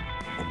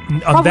 On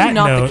Probably that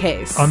not note, the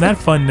case. On that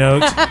fun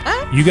note,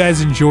 you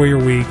guys enjoy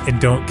your week and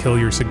don't kill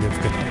your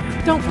significant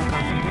other. Don't fuck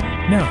off.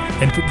 No.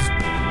 And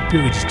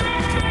really just don't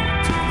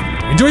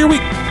kill. Enjoy your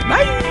week.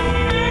 Bye.